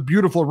it's a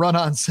beautiful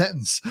run-on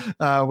sentence,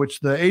 which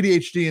the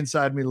ADHD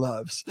inside me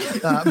loves.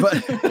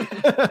 But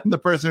the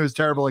person who's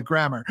terrible at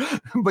grammar.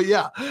 But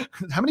yeah,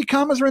 how many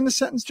commas are in the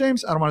sentence,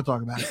 James? I don't want to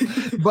talk about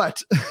it.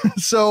 But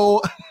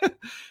so,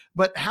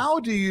 but how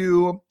do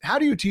you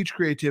teach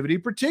creativity,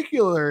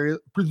 particularly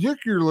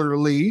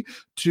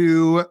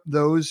to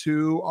those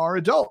who are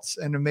adults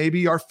and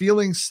maybe are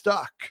feeling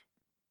stuck?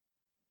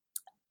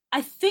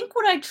 I think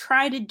what I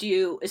try to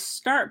do is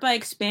start by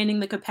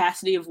expanding the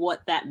capacity of what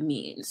that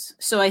means.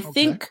 So I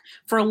think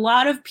for a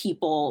lot of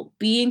people,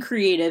 being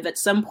creative at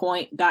some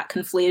point got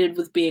conflated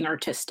with being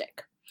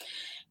artistic.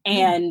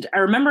 And I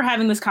remember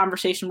having this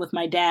conversation with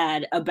my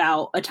dad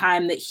about a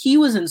time that he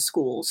was in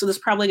school. So this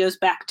probably goes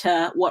back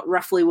to what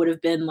roughly would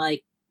have been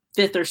like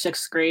 5th or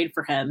 6th grade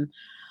for him,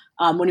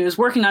 when he was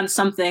working on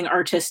something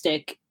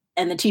artistic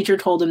and the teacher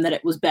told him that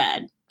it was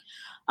bad.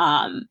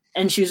 And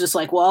she was just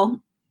like, well,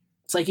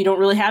 it's like, you don't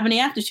really have any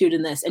aptitude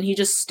in this. And he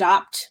just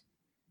stopped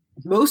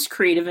most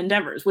creative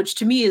endeavors, which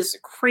to me is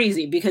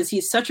crazy because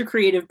he's such a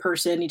creative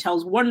person. He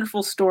tells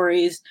wonderful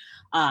stories,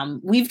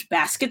 weaved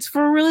baskets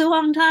for a really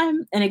long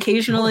time. And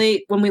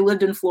occasionally when we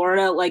lived in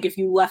Florida, like if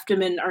you left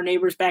him in our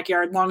neighbor's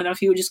backyard long enough,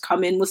 he would just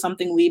come in with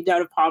something weaved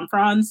out of palm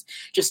fronds,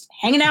 just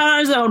hanging out on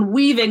his own,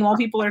 weaving while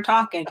people are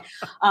talking.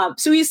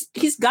 So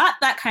he's got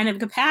that kind of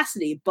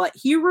capacity, but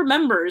he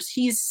remembers,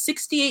 he's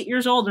 68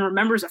 years old and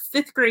remembers a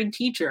 5th grade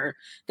teacher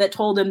that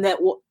told him that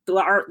the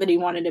art that he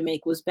wanted to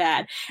make was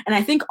bad. And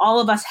I think all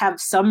of us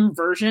have some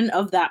version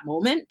of that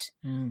moment.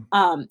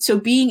 So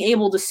being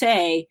able to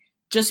say,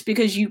 just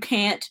because you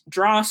can't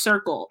draw a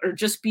circle, or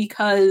just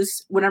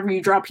because whenever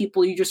you draw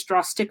people, you just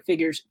draw stick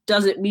figures,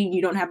 doesn't mean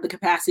you don't have the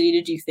capacity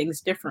to do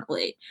things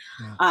differently.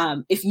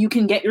 If you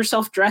can get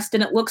yourself dressed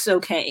and it looks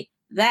okay,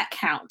 that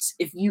counts.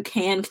 If you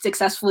can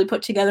successfully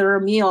put together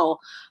a meal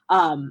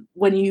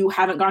when you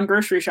haven't gone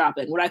grocery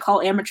shopping, what I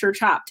call amateur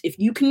chopped, if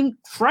you can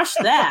crush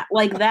that,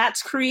 like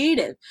that's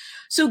creative.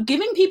 So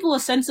giving people a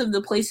sense of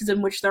the places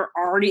in which they're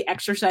already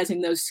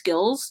exercising those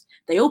skills,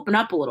 they open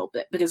up a little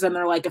bit, because then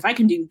they're like, if I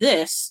can do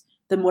this,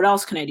 then what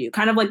else can I do?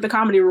 Kind of like the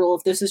comedy rule.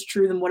 If this is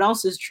true, then what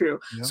else is true?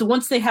 Yep. So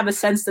once they have a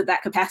sense that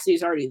that capacity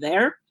is already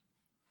there,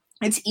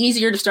 it's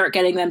easier to start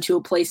getting them to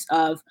a place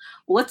of,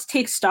 well, let's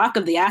take stock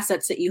of the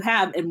assets that you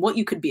have and what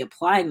you could be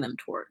applying them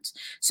towards.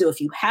 So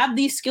if you have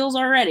these skills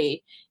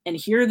already, and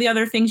here are the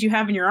other things you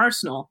have in your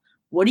arsenal,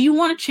 what do you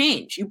want to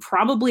change? You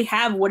probably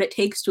have what it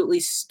takes to at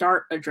least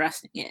start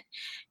addressing it.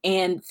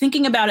 And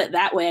thinking about it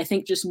that way, I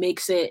think just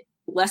makes it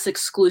less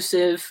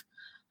exclusive,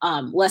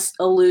 less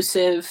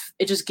elusive.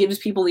 It just gives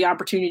people the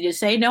opportunity to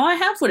say, no, I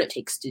have what it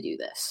takes to do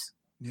this.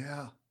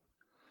 Yeah.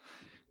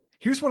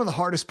 Here's one of the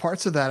hardest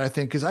parts of that, I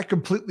think, is I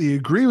completely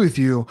agree with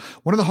you.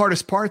 One of the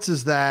hardest parts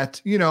is that,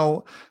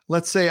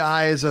 let's say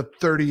I, as a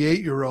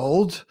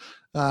 38-year-old,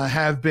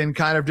 have been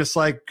kind of just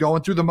like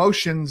going through the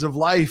motions of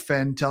life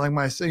and telling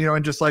myself,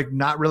 and just like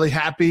not really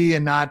happy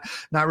and not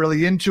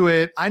really into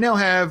it. I now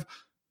have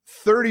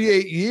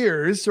 38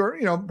 years, or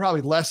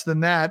probably less than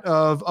that,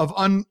 of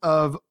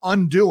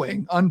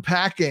undoing,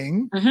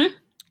 unpacking. Mm-hmm.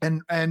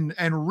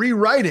 And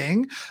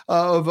rewriting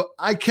of,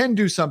 I can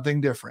do something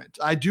different.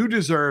 I do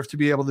deserve to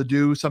be able to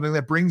do something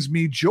that brings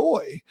me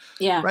joy.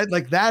 Yeah. Right.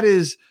 Like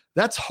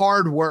that's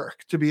hard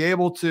work, to be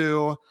able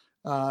to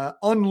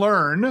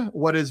unlearn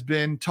what has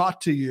been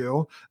taught to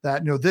you,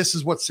 that, this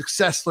is what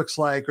success looks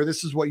like, or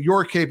this is what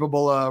you're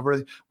capable of.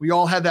 Or we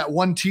all had that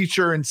one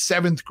teacher in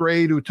 7th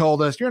grade who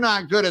told us, you're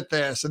not good at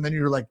this. And then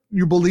you're like,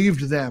 you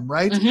believed them.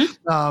 Right.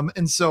 Mm-hmm.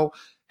 And so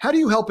how do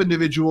you help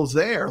individuals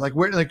there?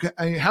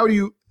 How do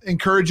you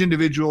encourage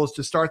individuals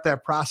to start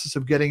that process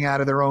of getting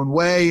out of their own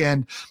way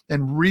and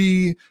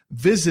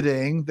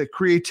revisiting the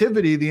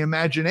creativity, the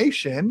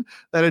imagination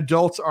that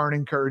adults aren't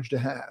encouraged to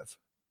have?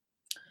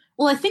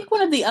 Well, I think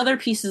one of the other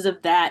pieces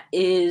of that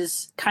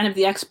is kind of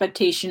the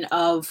expectation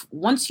of,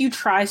 once you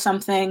try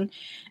something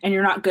and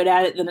you're not good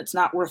at it, then it's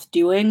not worth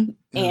doing.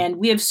 Yeah. And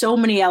we have so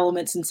many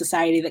elements in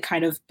society that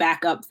kind of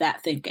back up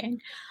that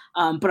thinking.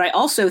 But I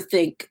also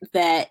think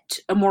that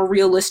a more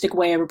realistic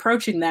way of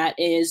approaching that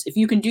is, if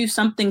you can do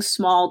something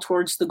small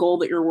towards the goal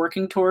that you're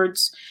working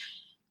towards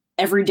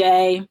every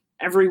day,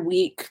 every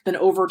week, then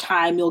over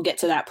time you'll get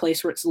to that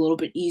place where it's a little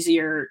bit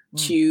easier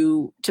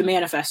to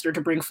manifest or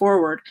to bring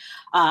forward.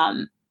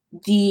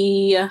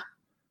 The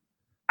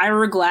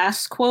Ira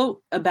Glass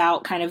quote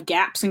about kind of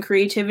gaps in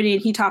creativity,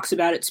 and he talks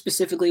about it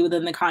specifically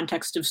within the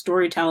context of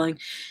storytelling,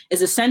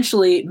 is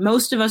essentially,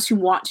 most of us who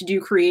want to do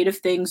creative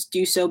things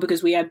do so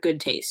because we have good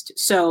taste.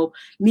 So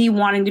me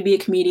wanting to be a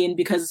comedian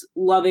because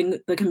loving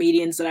the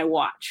comedians that I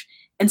watch.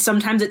 And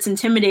sometimes it's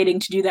intimidating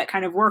to do that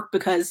kind of work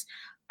because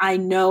I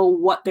know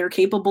what they're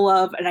capable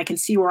of and I can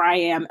see where I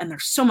am, and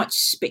there's so much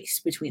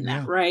space between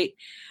that, right?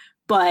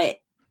 But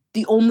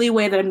the only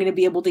way that I'm going to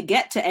be able to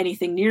get to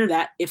anything near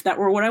that, if that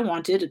were what I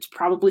wanted, it's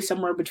probably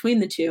somewhere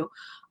between the two,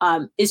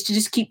 is to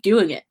just keep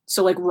doing it.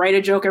 So like, write a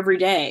joke every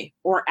day,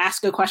 or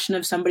ask a question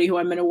of somebody who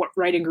I'm in a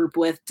writing group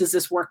with. Does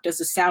this work? Does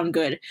this sound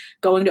good?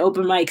 Going to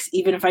open mics,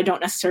 even if I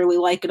don't necessarily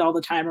like it all the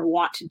time or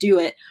want to do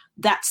it,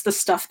 that's the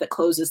stuff that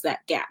closes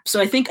that gap.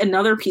 So I think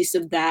another piece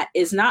of that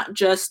is not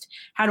just,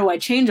 how do I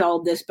change all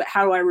of this, but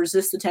how do I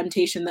resist the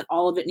temptation that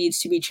all of it needs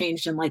to be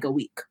changed in like a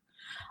week?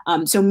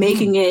 So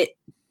making it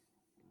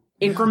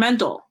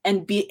incremental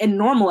and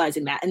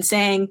normalizing that, and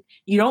saying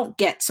you don't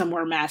get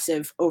somewhere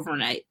massive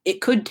overnight.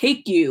 It could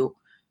take you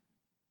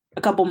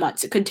a couple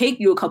months. It could take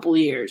you a couple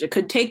years. It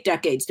could take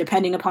decades,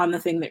 depending upon the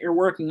thing that you're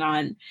working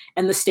on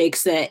and the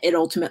stakes that it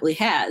ultimately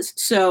has.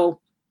 So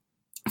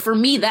for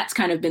me, that's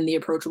kind of been the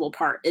approachable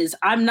part, is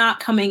I'm not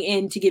coming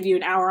in to give you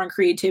an hour on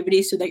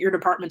creativity so that your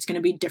department's going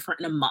to be different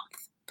in a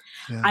month.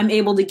 Yeah. I'm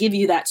able to give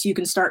you that so you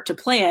can start to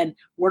plan,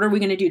 what are we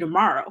going to do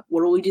tomorrow?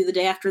 What will we do the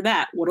day after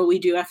that? What do we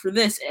do after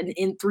this? And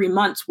in 3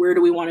 months, where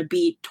do we want to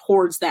be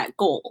towards that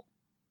goal?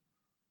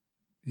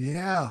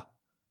 Yeah.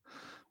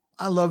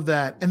 I love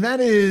that. And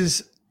that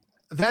is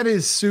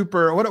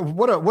super.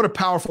 What a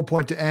powerful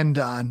point to end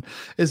on,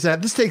 is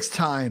that this takes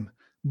time,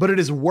 but it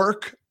is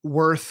work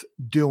worth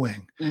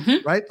doing,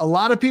 right? A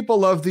lot of people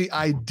love the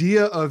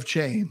idea of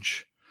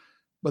change,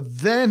 but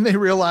then they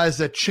realize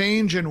that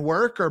change and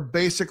work are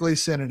basically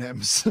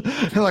synonyms.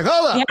 They're like,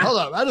 hold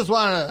up. I just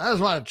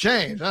want to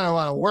change. I don't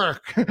want to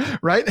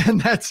work. Right.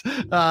 And that's,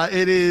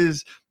 it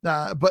is.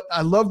 But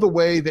I love the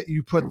way that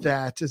you put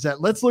that, is that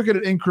let's look at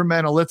it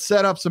incremental. Let's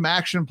set up some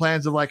action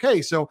plans of like,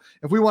 hey, so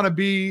if we want to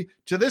be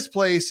to this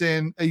place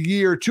in a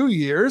year, 2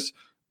 years,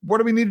 what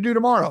do we need to do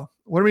tomorrow?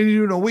 What do we need to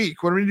do in a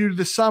week? What do we need to do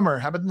this summer?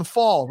 How about in the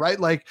fall, right?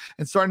 Like,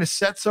 and starting to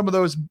set some of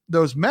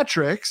those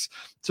metrics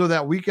so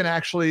that we can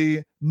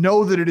actually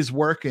know that it is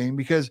working,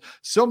 because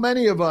so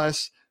many of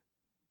us,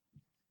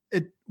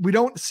 we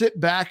don't sit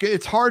back.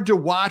 It's hard to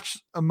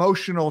watch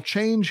emotional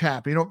change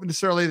happen.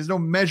 There's no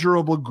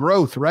measurable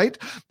growth, right?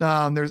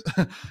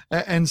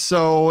 And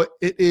so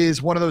it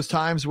is one of those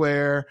times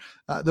where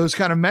those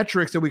kind of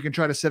metrics that we can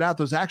try to set out,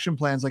 those action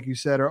plans, like you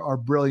said, are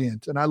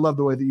brilliant. And I love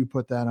the way that you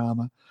put that,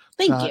 Ama.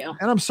 Thank you.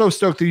 And I'm so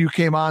stoked that you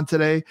came on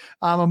today.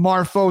 Ama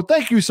Marfo,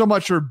 thank you so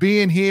much for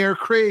being here.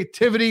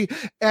 Creativity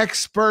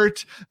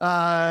expert,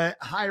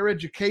 higher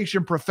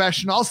education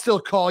professional. I'll still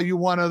call you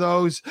one of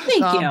those.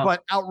 Thank you.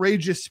 But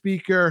outrageous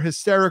speaker,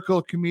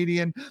 hysterical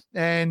comedian,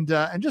 and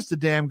just a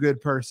damn good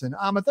person.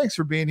 Ama, thanks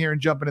for being here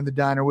and jumping in the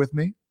diner with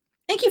me.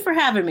 Thank you for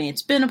having me.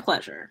 It's been a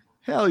pleasure.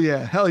 Hell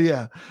yeah. Hell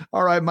yeah.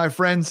 All right, my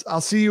friends. I'll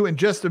see you in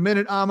just a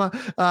minute, Amma.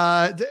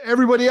 To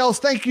everybody else,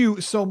 thank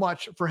you so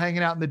much for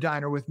hanging out in the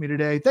diner with me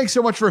today. Thanks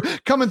so much for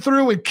coming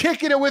through and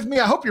kicking it with me.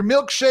 I hope your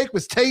milkshake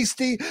was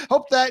tasty.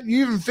 Hope that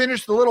you even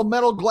finished the little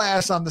metal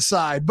glass on the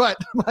side. But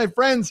my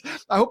friends,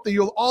 I hope that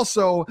you'll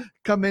also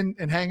come in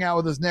and hang out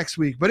with us next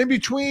week. But in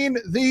between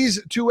these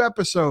two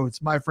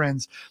episodes, my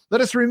friends,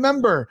 let us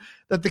remember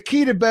that the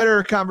key to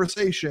better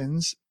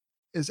conversations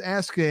is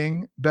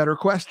asking better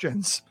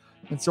questions.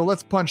 And so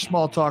let's punch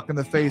small talk in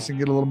the face and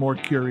get a little more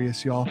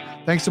curious, y'all.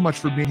 Thanks so much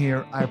for being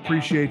here. I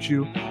appreciate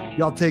you.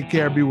 Y'all take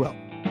care. Be well.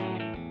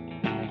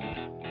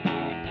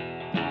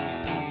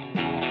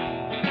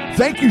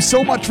 Thank you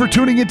so much for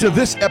tuning into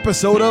this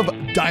episode of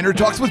Diner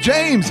Talks with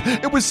James.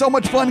 It was so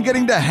much fun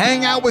getting to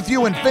hang out with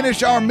you and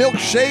finish our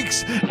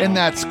milkshakes in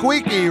that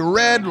squeaky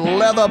red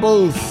leather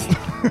booth.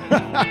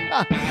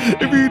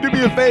 If you do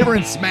me a favor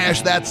and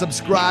smash that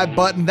subscribe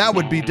button, that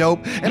would be dope.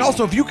 And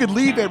also, if you could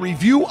leave a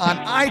review on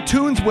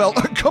iTunes, well,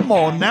 come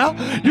on now,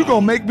 you're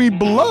gonna make me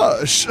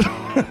blush.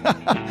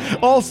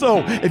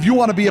 Also, if you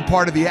want to be a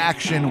part of the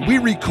action, we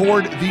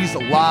record these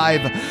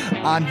live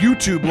on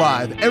YouTube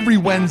Live every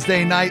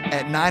Wednesday night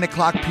at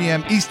 9:00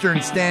 p.m.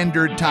 Eastern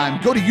Standard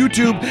Time. Go to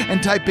YouTube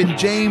and type in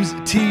James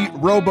T.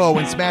 Robo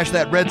and smash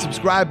that red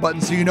subscribe button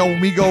so you know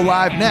when we go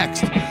live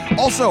next.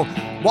 Also,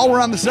 while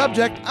we're on the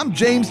subject, I'm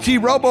James T.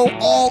 Robo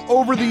all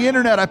over the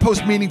internet. I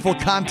post meaningful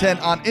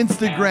content on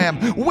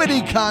Instagram,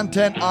 witty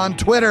content on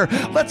Twitter.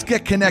 Let's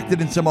get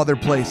connected in some other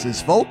places,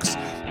 folks.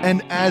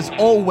 And as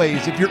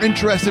always, if you're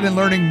interested in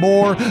learning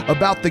more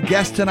about the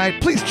guest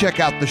tonight, please check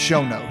out the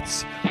show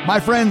notes. My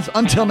friends,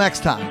 until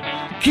next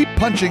time, keep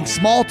punching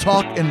small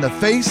talk in the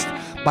face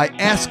by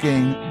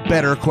asking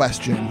better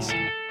questions.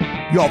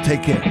 Y'all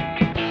take care.